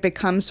to it and it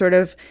becomes sort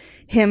of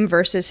him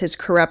versus his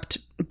corrupt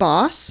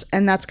boss.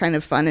 And that's kind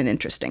of fun and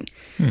interesting.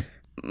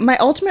 My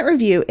ultimate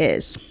review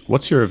is...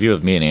 What's your review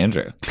of me and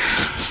Andrew?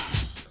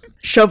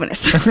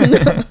 Chauvinist.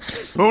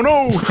 Oh,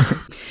 no.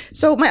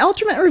 So my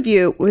ultimate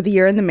review with The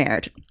Year in the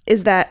Mared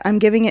is that I'm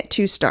giving it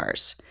 2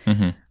 stars.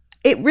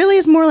 It really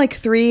is more like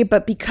 3,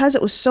 but because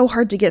it was so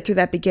hard to get through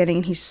that beginning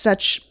and he's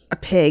such a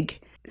pig,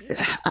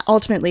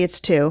 ultimately it's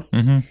 2.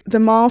 The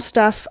Maul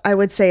stuff I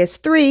would say is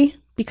 3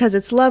 because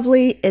it's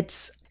lovely.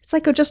 It's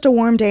like just a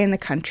warm day in the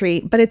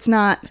country, but it's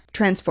not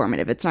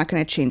transformative. It's not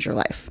going to change your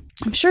life.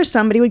 I'm sure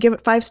somebody would give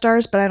it 5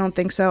 stars, but I don't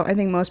think so. I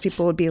think most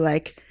people would be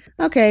like,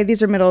 okay,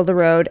 these are middle of the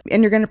road,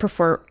 and you're going to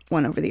prefer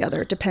one over the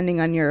other,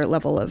 depending on your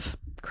level of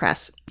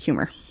crass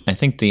humor. I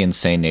think the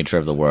insane nature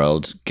of the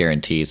world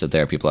guarantees that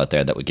there are people out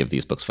there that would give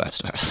these books 5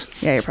 stars.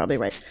 Yeah, you're probably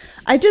right.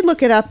 I did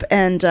look it up,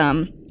 and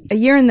A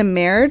Year in the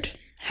Mared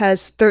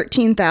has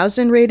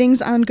 13,000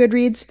 ratings on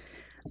Goodreads.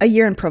 A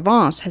Year in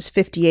Provence has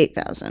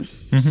 58,000.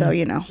 So,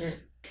 you know.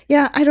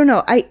 Yeah, I don't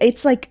know.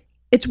 It's like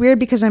it's weird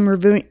because I'm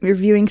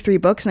reviewing 3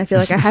 books and I feel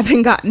like I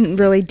haven't gotten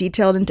really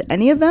detailed into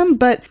any of them.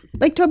 But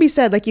like Toby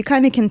said, like you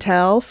kind of can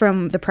tell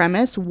from the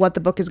premise what the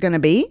book is going to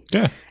be.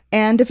 Yeah.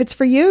 And if it's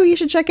for you, you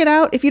should check it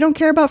out. If you don't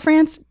care about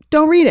France,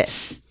 don't read it.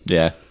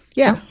 Yeah.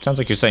 Yeah. Sounds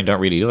like you're saying don't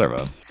read either of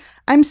them.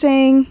 I'm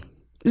saying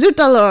Zut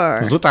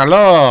alors. Zut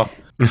alors!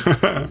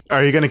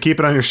 Are you going to keep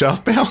it on your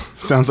shelf, Bale?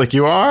 Sounds like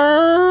you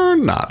are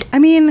not. I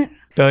mean,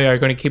 Billy, are you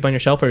going to keep on your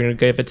shelf or are you going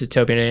to give it to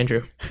Toby and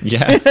Andrew?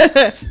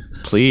 Yeah.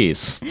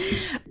 Please.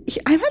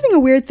 I'm having a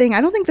weird thing.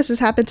 I don't think this has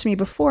happened to me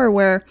before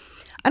where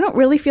I don't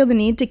really feel the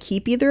need to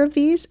keep either of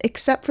these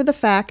except for the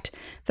fact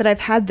that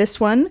I've had this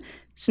one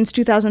since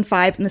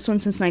 2005 and this one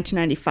since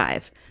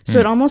 1995. So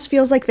it almost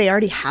feels like they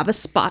already have a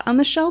spot on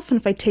the shelf. And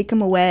if I take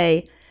them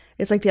away,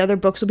 it's like the other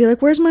books will be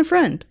like, where's my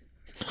friend?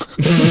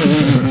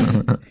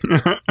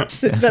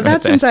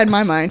 That's inside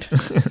my mind.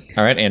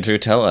 All right, Andrew,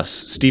 tell us.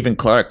 Stephen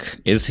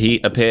Clark, is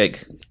he a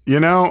pig? You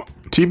know,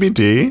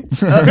 TBD.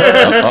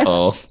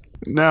 Uh-oh.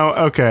 No,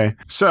 okay.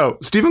 So,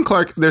 Stephen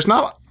Clark, there's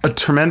not a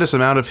tremendous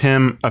amount of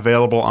him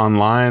available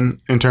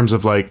online in terms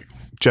of like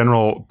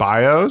general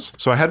bios.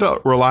 So I had to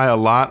rely a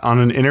lot on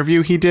an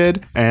interview he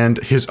did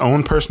and his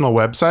own personal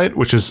website,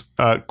 which is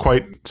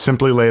quite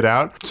simply laid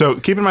out. So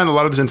keep in mind, a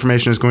lot of this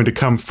information is going to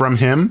come from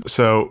him.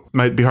 So it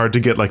might be hard to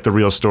get like the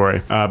real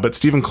story. But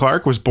Stephen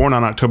Clark was born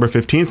on October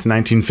 15th,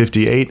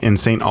 1958 in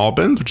St.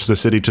 Albans, which is a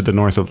city to the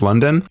north of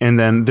London. And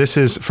then this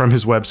is from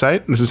his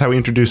website. This is how he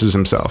introduces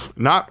himself.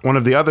 Not one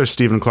of the other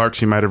Stephen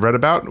Clarks you might have read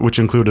about, which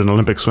include an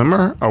Olympic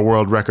swimmer, a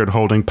world record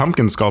holding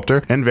pumpkin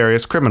sculptor, and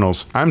various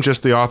criminals. I'm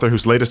just the author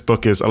whose latest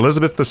book is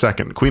Elizabeth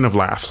II, Queen of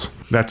Laughs.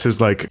 That's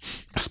his like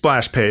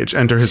splash page.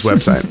 Enter his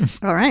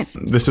website. All right.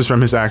 This is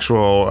from his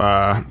actual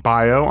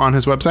bio on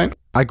his website.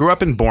 I grew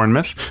up in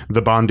Bournemouth,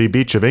 the Bondi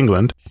Beach of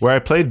England, where I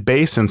played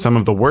bass in some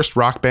of the worst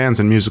rock bands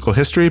in musical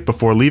history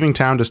before leaving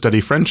town to study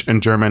French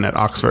and German at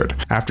Oxford.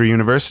 After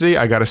university,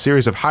 I got a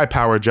series of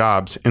high-power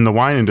jobs in the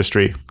wine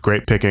industry,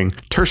 great picking,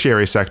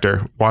 tertiary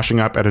sector, washing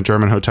up at a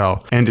German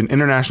hotel, and in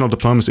international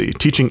diplomacy,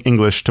 teaching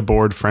English to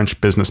bored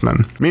French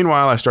businessmen.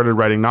 Meanwhile, I started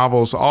writing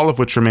novels, all of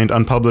which remained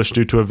unpublished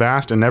due to a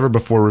vast and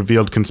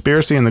never-before-revealed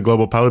conspiracy in the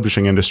global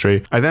publishing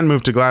industry. I then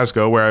moved to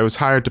Glasgow, where I was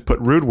hired to put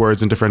rude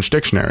words into French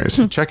dictionaries.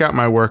 Check out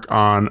my work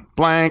on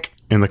blank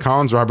in the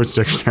Collins Roberts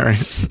Dictionary.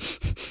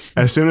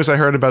 As soon as I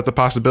heard about the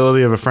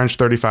possibility of a French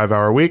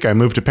 35-hour week, I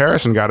moved to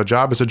Paris and got a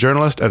job as a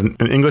journalist at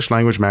an English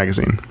language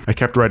magazine. I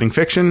kept writing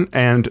fiction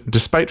and,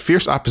 despite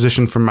fierce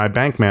opposition from my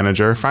bank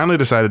manager, finally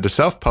decided to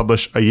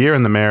self-publish A Year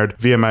in the Merde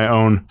via my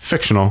own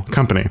fictional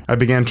company. I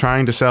began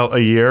trying to sell A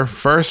Year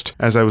first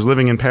as I was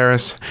living in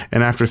Paris,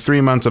 and after 3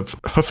 months of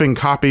hoofing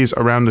copies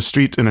around the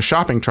street in a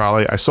shopping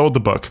trolley, I sold the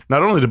book,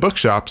 not only to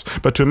bookshops,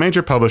 but to a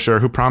major publisher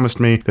who promised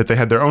me that they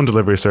had their own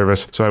delivery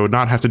service, so I would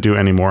not have to do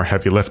any more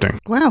heavy lifting.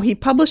 Wow, he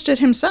published it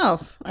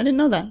himself. I didn't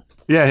know that.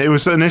 Yeah, it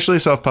was initially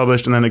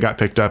self-published and then it got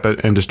picked up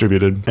and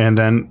distributed. And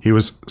then he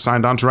was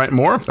signed on to write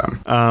more of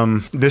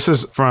them. This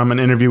is from an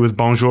interview with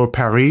Bonjour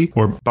Paris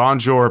or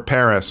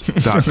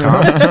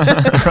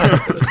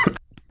bonjourparis.com.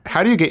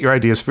 How do you get your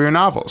ideas for your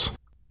novels?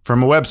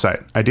 From a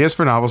website,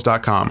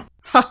 ideasfornovels.com.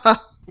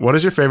 What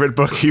is your favorite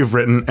book you've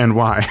written and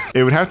why?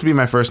 It would have to be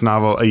my first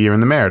novel, A Year in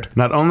the Merde.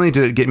 Not only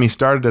did it get me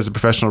started as a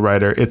professional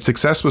writer, its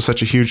success was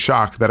such a huge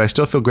shock that I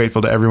still feel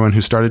grateful to everyone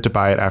who started to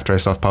buy it after I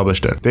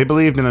self-published it. They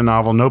believed in a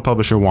novel no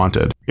publisher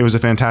wanted. It was a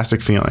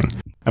fantastic feeling.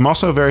 I'm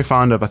also very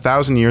fond of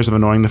 1,000 Years of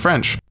Annoying the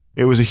French.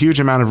 It was a huge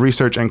amount of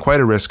research and quite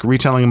a risk,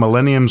 retelling a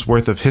millennium's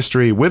worth of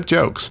history with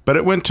jokes, but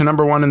it went to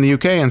 #1 in the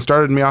UK and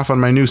started me off on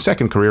my new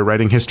second career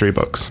writing history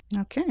books.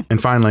 Okay.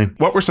 And finally,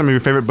 what were some of your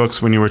favorite books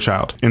when you were a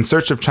child? In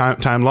Search of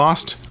Time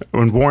Lost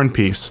and War and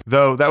Peace.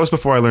 Though that was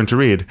before I learned to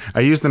read. I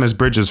used them as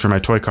bridges for my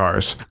toy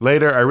cars.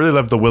 Later, I really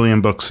loved the William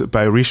books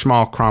by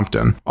Richmal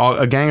Crompton.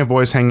 A gang of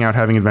boys hanging out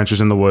having adventures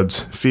in the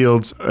woods,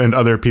 fields, and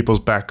other people's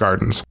back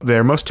gardens.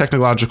 Their most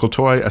technological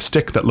toy, a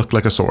stick that looked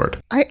like a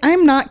sword.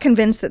 I'm not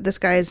convinced that this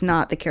guy is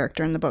not the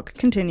character in the book.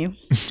 Continue.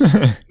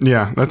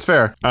 Yeah, that's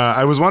fair.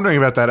 I was wondering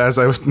about that as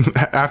I was,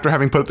 after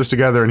having put this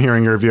together and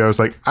hearing your review, I was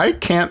like, I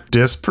can't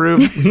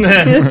disprove.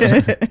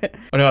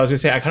 Oh no, I was gonna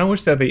say, I kind of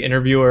wish that the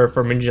interviewer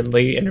for Minjin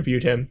Lee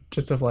interviewed him,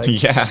 just of like,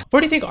 Yeah.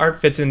 where do you think art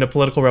fits into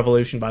political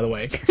revolution, by the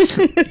way?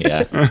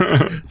 Yeah.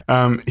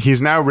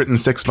 He's now written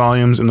 6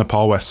 volumes in the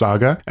Paul West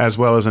saga, as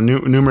well as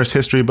numerous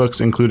history books,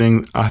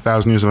 including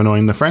 1,000 Years of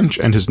Annoying the French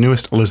and his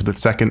newest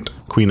Elizabeth II,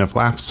 Queen of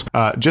Laughs.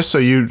 Just so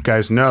you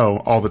guys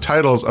know all the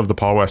titles of the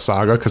Paul West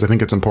saga, because I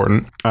think it's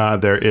important,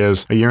 there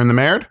is A Year in the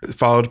Merde,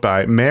 followed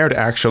by Merde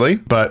Actually,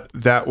 but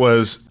that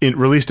was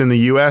released in the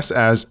US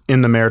as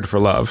In the Merde for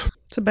Love.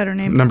 It's a better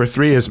name. Number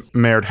 3 is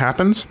Merde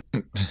Happens.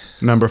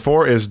 Number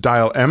 4 is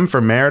Dial M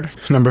for Merde.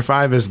 Number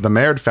 5 is The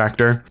Merde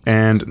Factor.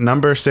 And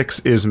number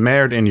 6 is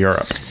Merde in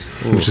Europe,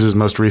 which is his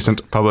most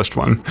recent published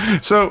one.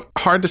 So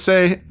hard to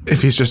say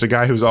if he's just a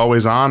guy who's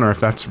always on or if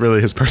that's really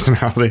his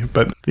personality.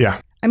 But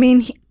yeah. I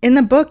mean, in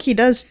the book, he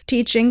does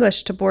teach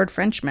English to bored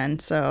Frenchmen,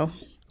 so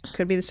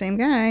could be the same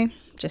guy.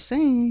 Just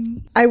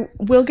saying. I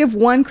will give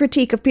one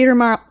critique of Peter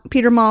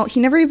Maul. He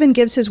never even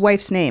gives his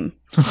wife's name.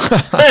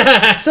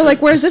 So,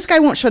 like, whereas this guy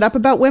won't shut up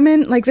about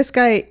women, like this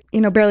guy,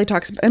 barely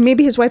talks about, and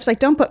maybe his wife's like,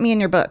 don't put me in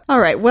your book. All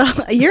right, well,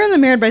 A Year in the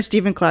Married by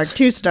Stephen Clark,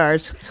 2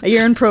 stars. A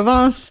Year in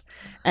Provence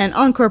and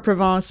Encore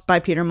Provence by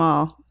Peter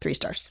Maul, 3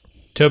 stars.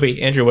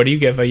 Toby, Andrew, what do you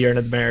give A Year in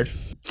the Married?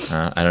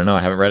 I don't know.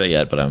 I haven't read it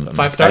yet, but I'm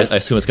 5 stars? I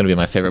assume it's going to be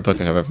my favorite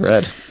book I've ever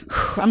read.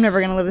 I'm never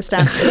going to live this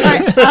down. All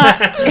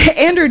right,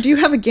 Andrew, do you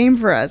have a game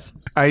for us?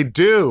 I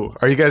do.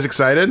 Are you guys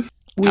excited?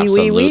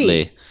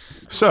 Absolutely.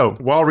 So,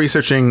 while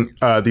researching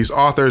these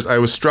authors, I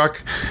was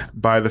struck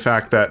by the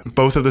fact that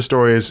both of the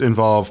stories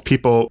involve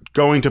people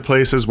going to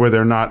places where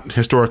they're not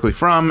historically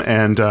from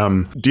and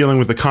dealing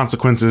with the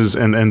consequences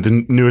and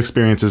the new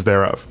experiences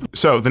thereof.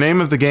 So, the name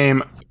of the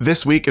game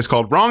this week is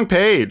called Wrong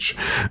Page.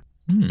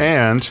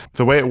 And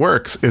the way it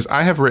works is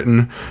I have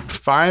written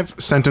 5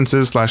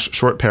 sentences /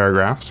 short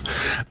paragraphs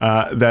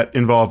that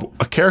involve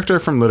a character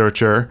from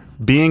literature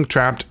being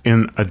trapped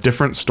in a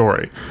different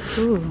story.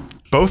 Ooh.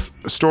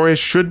 Both stories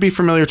should be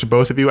familiar to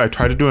both of you. I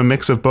try to do a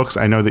mix of books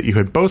I know that you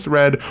had both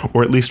read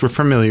or at least were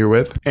familiar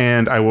with,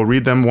 and I will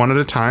read them one at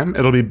a time.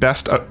 It'll be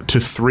best up to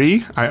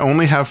 3. I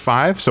only have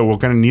 5, so we're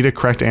going to need a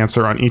correct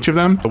answer on each of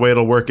them. The way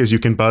it'll work is you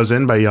can buzz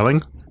in by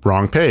yelling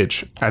 "wrong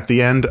page" at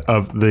the end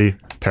of the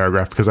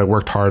paragraph because I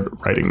worked hard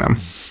writing them.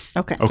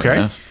 Okay.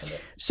 Okay?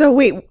 So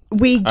wait,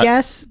 we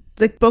guess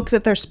the book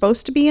that they're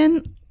supposed to be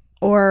in,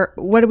 or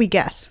what do we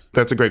guess?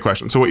 That's a great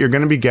question. So what you're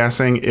going to be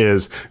guessing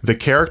is the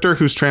character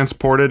who's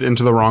transported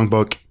into the wrong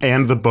book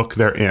and the book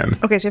they're in.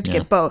 Okay, so you have to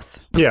get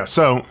both. Yeah,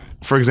 so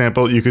for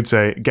example, you could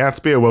say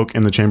Gatsby awoke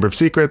in the Chamber of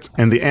Secrets,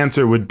 and the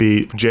answer would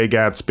be J.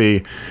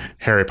 Gatsby,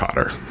 Harry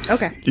Potter.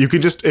 Okay. You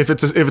could just, if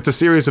it's a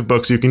series of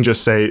books, you can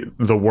just say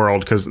the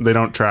world because they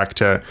don't track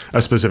to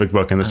a specific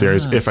book in the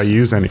series if I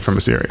use any from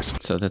a series.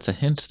 So that's a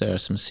hint. There are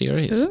some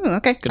series. Ooh,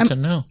 okay. Good to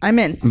know. I'm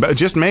in. But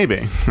just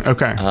maybe.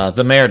 Okay.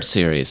 The Married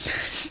series.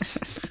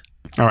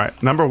 All right.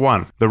 Number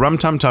 1. The Rum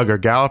Tum Tugger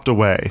galloped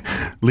away,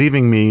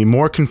 leaving me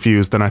more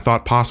confused than I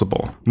thought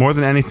possible. More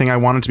than anything, I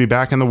wanted to be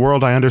back in the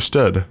world I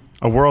understood.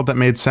 A world that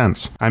made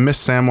sense. I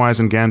missed Samwise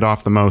and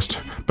Gandalf the most.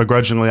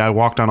 Begrudgingly, I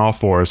walked on all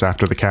 4s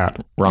after the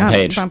cat. Wrong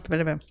page. Bum.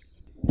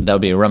 That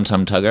would be Rum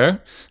Tum Tugger.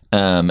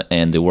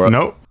 And the world.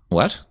 Nope.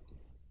 What?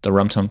 The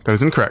Rum Tum. That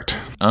is incorrect.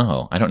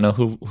 Oh, I don't know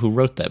who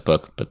wrote that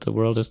book, but the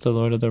world is the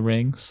Lord of the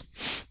Rings.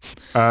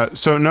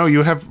 So no,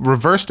 you have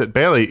reversed it.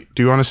 Bailey,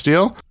 do you want to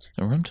steal?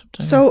 The Rum Tum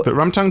Tugger. So The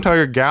Rum Tum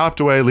Tugger galloped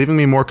away, leaving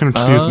me more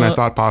confused than I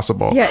thought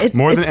possible. Yeah,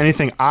 more than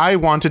anything, I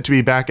wanted to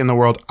be back in the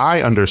world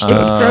I understood.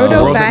 it's a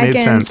Frodo world that made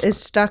Baggins sense. is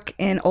stuck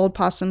in Old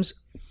Possum's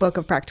Book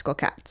of Practical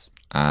Cats.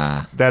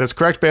 That is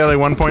correct, Bailey.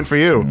 1 point for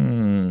you.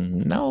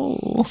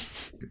 No.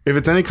 If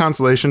it's any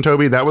consolation,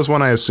 Toby, that was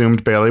one I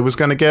assumed Bailey was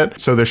going to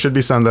get, so there should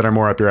be some that are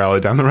more up your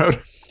alley down the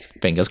road.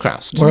 Fingers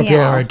crossed. Or if you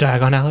Meow. are a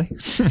Diagon Alley.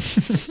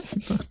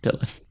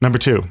 Dylan. Number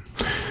 2.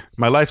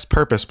 My life's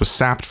purpose was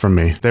sapped from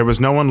me. There was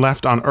no one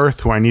left on Earth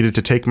who I needed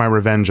to take my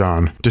revenge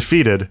on.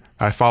 Defeated,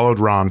 I followed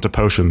Ron to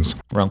potions.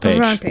 Wrong page.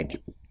 Wrong page.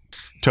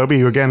 Toby,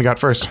 you again got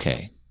first.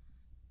 Okay.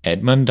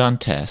 Edmond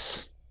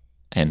Dantes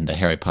and the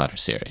Harry Potter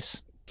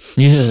series.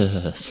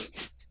 Yes.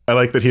 I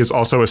like that he is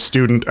also a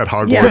student at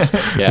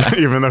Hogwarts, Yeah.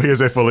 even though he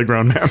is a fully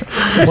grown man.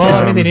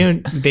 Well, I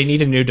mean, they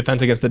need a new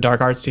Defense Against the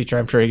Dark Arts teacher.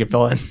 I'm sure he could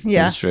fill in.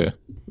 Yeah. That's true.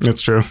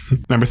 It's true.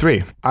 Number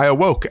 3. I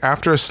awoke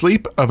after a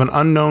sleep of an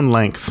unknown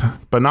length,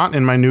 but not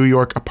in my New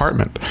York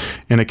apartment,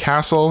 in a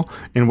castle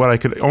in what I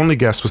could only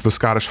guess was the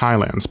Scottish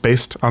Highlands,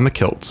 based on the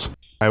kilts.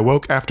 I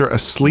awoke after a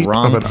sleep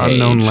Wrong of an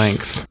unknown page.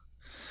 length.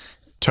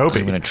 Toby,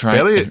 I'm gonna try-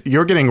 Bailey,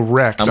 you're getting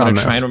wrecked I'm on going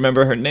to this. try and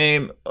remember her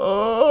name.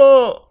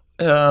 Oh.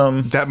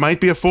 That might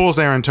be a fool's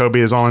errand, Toby,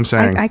 is all I'm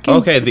saying. I can.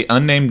 Okay, the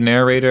unnamed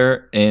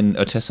narrator in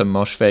Otessa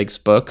Moshfegh's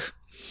book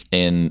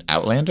in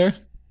Outlander.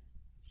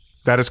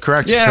 That is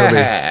correct, Toby.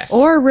 Yes.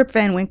 Or Rip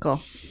Van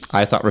Winkle.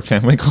 I thought Rip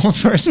Van Winkle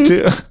first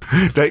too.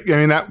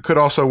 That could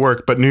also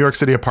work, but New York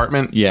City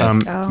apartment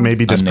Yeah.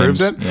 maybe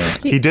disproves it. Unnamed,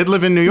 yeah. He did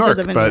live in New York,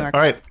 live in but New York.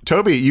 all right,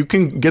 Toby, you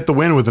can get the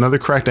win with another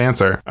correct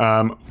answer.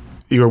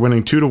 You are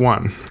winning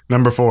 2-1.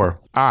 Number 4.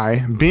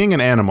 I, being an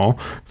animal,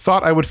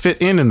 thought I would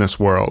fit in this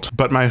world,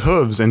 but my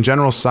hooves and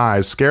general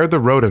size scared the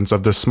rodents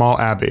of this small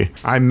abbey.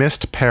 I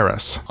missed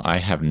Paris. I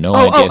have no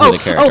idea who the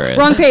character is.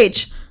 Wrong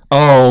page.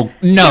 Oh,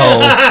 no.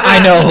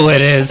 I know who it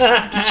is.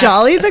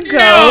 Jolly the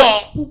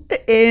Goat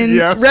in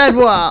Yes.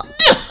 Redwall.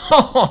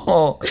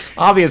 Oh,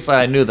 obviously,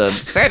 I knew the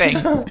setting.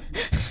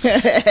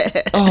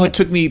 Oh, it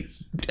took me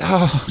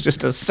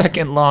just a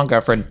second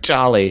longer for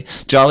Jolly.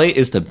 Jolly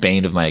is the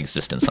bane of my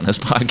existence on this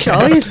podcast.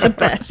 Jolly is the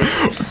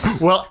best.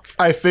 Well,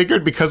 I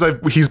figured because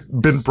he's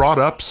been brought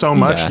up so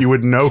much, Yeah. you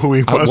would know who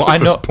he was at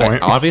this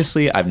point.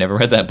 Obviously, I've never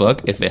read that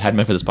book. If it hadn't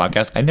been for this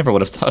podcast, I never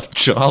would have thought of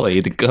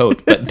Jolly the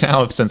goat. But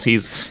now, since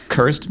he's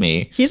cursed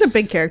me, He's a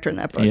big character in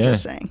that book, Yeah.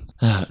 just saying.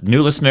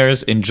 New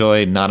listeners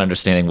enjoy not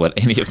understanding what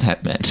any of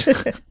that meant.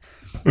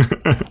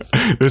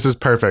 This is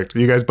perfect.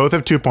 You guys both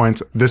have 2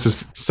 points. This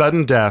is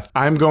sudden death.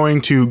 I'm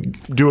going to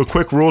do a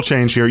quick rule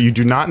change here. You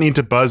do not need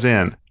to buzz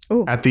in.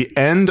 Ooh. At the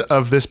end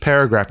of this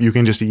paragraph, you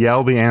can just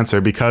yell the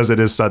answer because it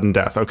is sudden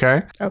death,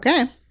 okay?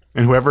 Okay.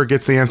 And whoever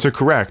gets the answer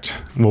correct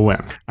will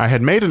win. I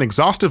had made an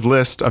exhaustive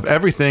list of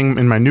everything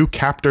in my new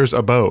captor's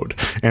abode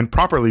and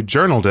properly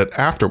journaled it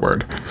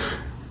afterward.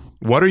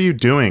 What are you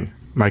doing?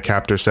 My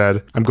captor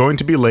said. I'm going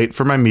to be late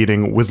for my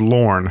meeting with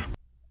Lorne.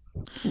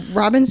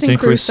 Robinson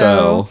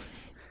Crusoe.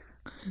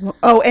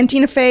 Oh, and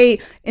Tina Fey,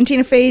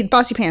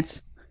 Bossy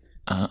Pants.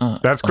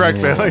 That's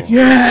correct, Bailey.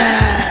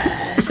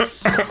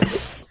 Yes.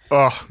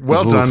 Oh,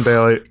 well done,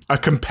 Bailey. A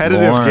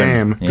competitive Lorne.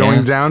 game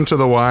going down to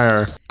the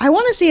wire. I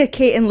want to see a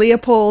Kate and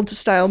Leopold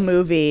style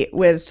movie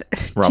with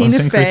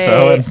Robinson Tina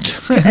Fey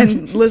Crusoe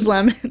and Liz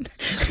Lemon.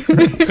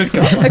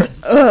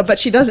 But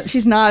she doesn't.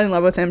 She's not in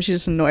love with him. She's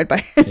just annoyed by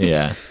him.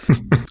 Yeah.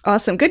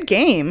 Awesome. Good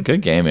game.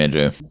 Good game,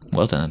 Andrew.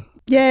 Well done.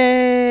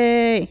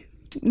 Yay.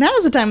 Now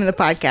is the time of the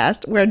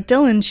podcast where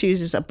Dylan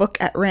chooses a book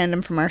at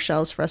random from our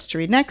shelves for us to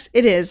read next.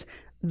 It is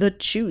The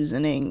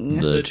Choosening.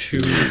 The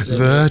choosing.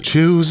 The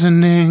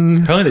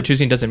Choosening. Apparently the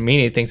choosing doesn't mean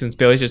anything since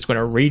Bailey's just going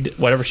to read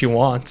whatever she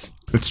wants.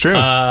 It's true.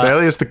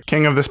 Bailey is the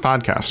king of this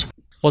podcast.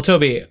 Well,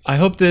 Toby, I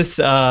hope this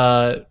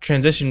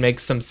transition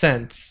makes some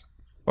sense,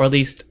 or at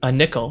least a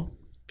nickel,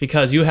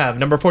 because you have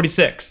number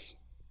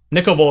 46,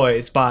 Nickel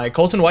Boys by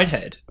Colson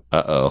Whitehead.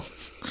 Uh-oh.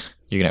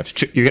 You're going to have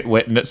to choose.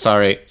 Wait, no,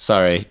 sorry.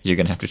 You're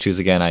going to have to choose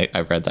again. I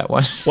read that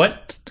one.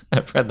 What?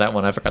 I've read that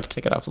one. I forgot to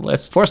take it off the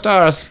list. 4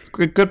 stars.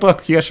 Good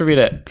book. You guys should read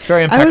it.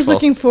 Very impactful. I was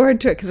looking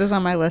forward to it because it was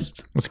on my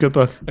list. It's a good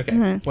book. Okay.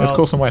 Mm-hmm. Well, It's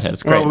Colson Whitehead.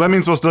 It's great. Well, that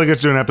means we'll still get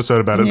to do an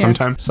episode about it Yeah.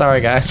 sometime. Sorry,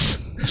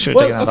 guys. I should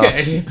have taken well, that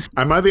okay.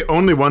 Am I the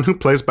only one who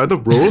plays by the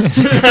rules?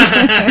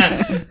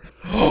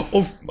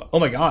 Oh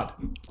my God.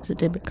 Is it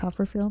David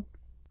Copperfield?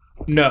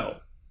 No.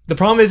 The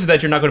problem is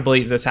that you're not going to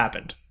believe this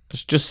happened.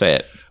 off. Just say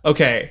it.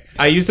 Okay.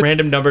 I used the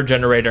random number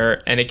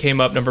generator and it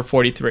came up number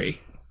 43.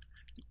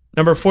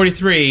 Number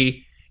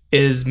 43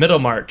 is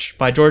Middlemarch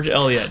by George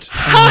Eliot.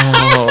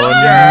 Oh,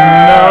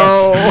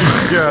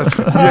 Yes.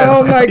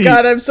 Oh my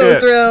God, I'm so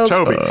thrilled.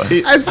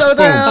 Toby. I'm so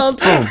thrilled.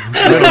 Boom.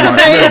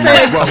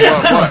 amazing.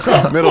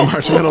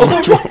 Middlemarch.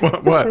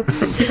 What?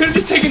 You could have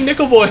just taken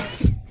Nickel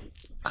Boys.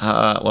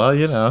 Well,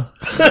 you know.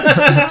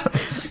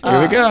 Here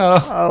we go.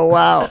 Oh,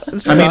 wow.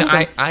 This I is mean,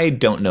 awesome. I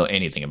don't know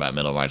anything about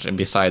Middlemarch, and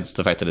besides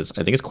the fact that I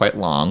think it's quite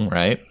long,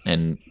 right,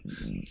 and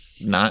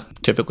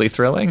not typically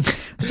thrilling.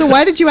 So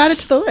why did you add it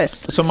to the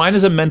list? So mine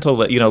is a mental,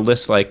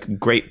 list like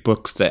great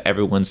books that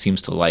everyone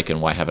seems to like,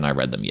 and why haven't I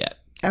read them yet?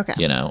 Okay.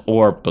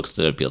 Or books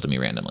that appeal to me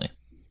randomly.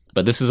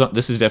 But this is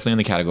definitely in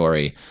the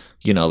category,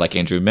 like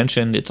Andrew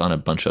mentioned, it's on a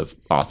bunch of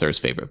authors'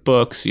 favorite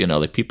books.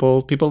 Like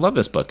people love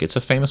this book. It's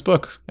a famous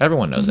book.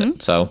 Everyone knows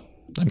it. So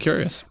I'm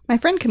curious. My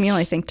friend Camille,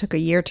 I think, took a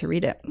year to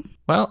read it.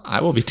 Well, I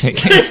will be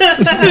taking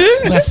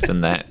less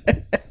than that.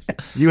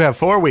 You have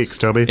 4 weeks,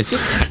 Toby. Is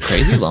it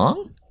crazy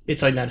long?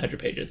 It's like 900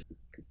 pages.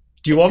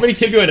 Do you want me to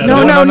give you another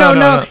No, one?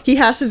 no. He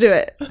has to do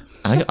it.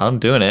 I'm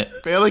doing it.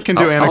 Bailey can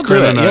do I'll Anna do it,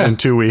 Karenina yeah. in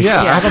 2 weeks. Yeah,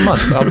 I have a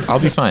month. I'll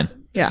be fine.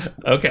 Yeah.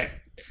 Okay.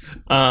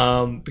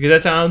 Because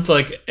that sounds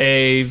like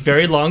a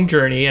very long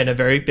journey and a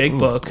very big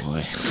book.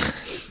 Boy.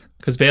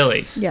 Because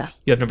Bailey, Yeah.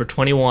 you have number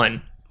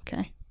 21,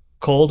 Okay.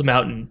 Cold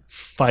Mountain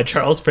by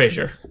Charles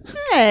Fraser.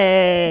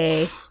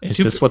 Hey. Is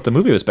this what the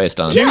movie was based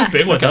on? Two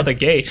big ones out the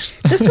gate.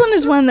 This one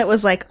is one that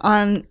was like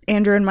on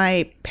Andrew and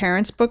my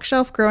parents'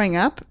 bookshelf growing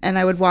up, and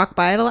I would walk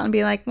by it a lot and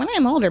be like, when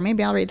I'm older,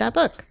 maybe I'll read that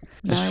book.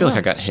 I just feel like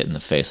I got hit in the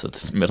face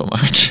with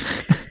Middlemarch.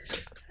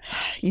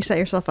 You set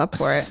yourself up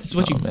for it. This is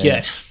what you man.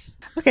 get.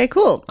 Okay,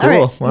 cool. All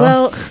right.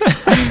 Well.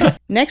 Well,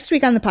 next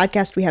week on the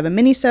podcast, we have a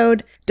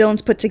mini-sode.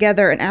 Dylan's put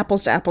together an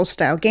apples-to-apples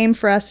style game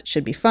for us.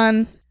 Should be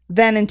fun.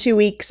 Then in 2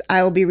 weeks,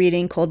 I will be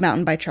reading Cold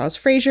Mountain by Charles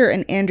Fraser,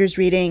 and Andrew's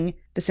reading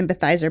The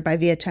Sympathizer by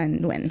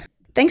Viet-Thanh Nguyen.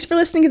 Thanks for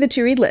listening to the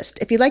To Read List.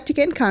 If you'd like to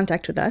get in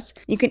contact with us,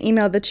 you can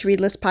email the To Read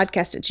List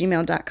podcast at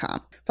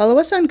gmail.com. Follow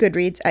us on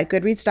Goodreads at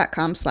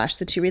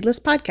goodreads.com/the To Read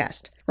List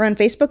podcast. We're on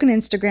Facebook and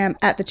Instagram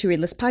at the To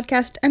Read List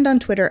podcast and on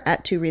Twitter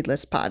at To Read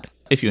List pod.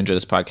 If you enjoy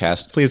this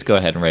podcast, please go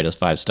ahead and rate us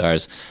 5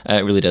 stars.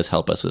 It really does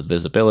help us with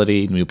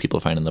visibility, new people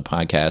finding the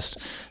podcast.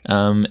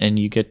 And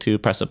you get to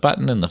press a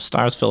button and the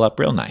stars fill up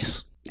real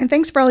nice. And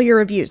thanks for all your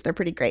reviews. They're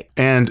pretty great.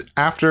 And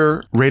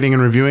after rating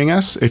and reviewing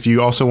us, if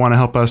you also want to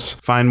help us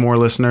find more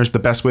listeners, the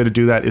best way to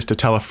do that is to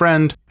tell a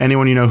friend,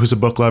 anyone you know who's a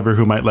book lover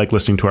who might like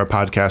listening to our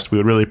podcast. We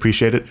would really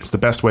appreciate it. It's the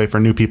best way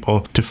for new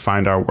people to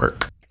find our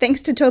work.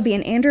 Thanks to Toby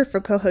and Andrew for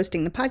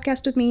co-hosting the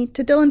podcast with me,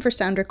 to Dylan for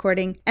sound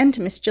recording, and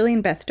to Miss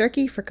Jillian Beth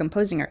Durkee for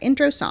composing our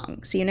intro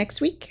song. See you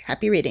next week.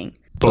 Happy reading.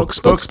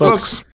 Books.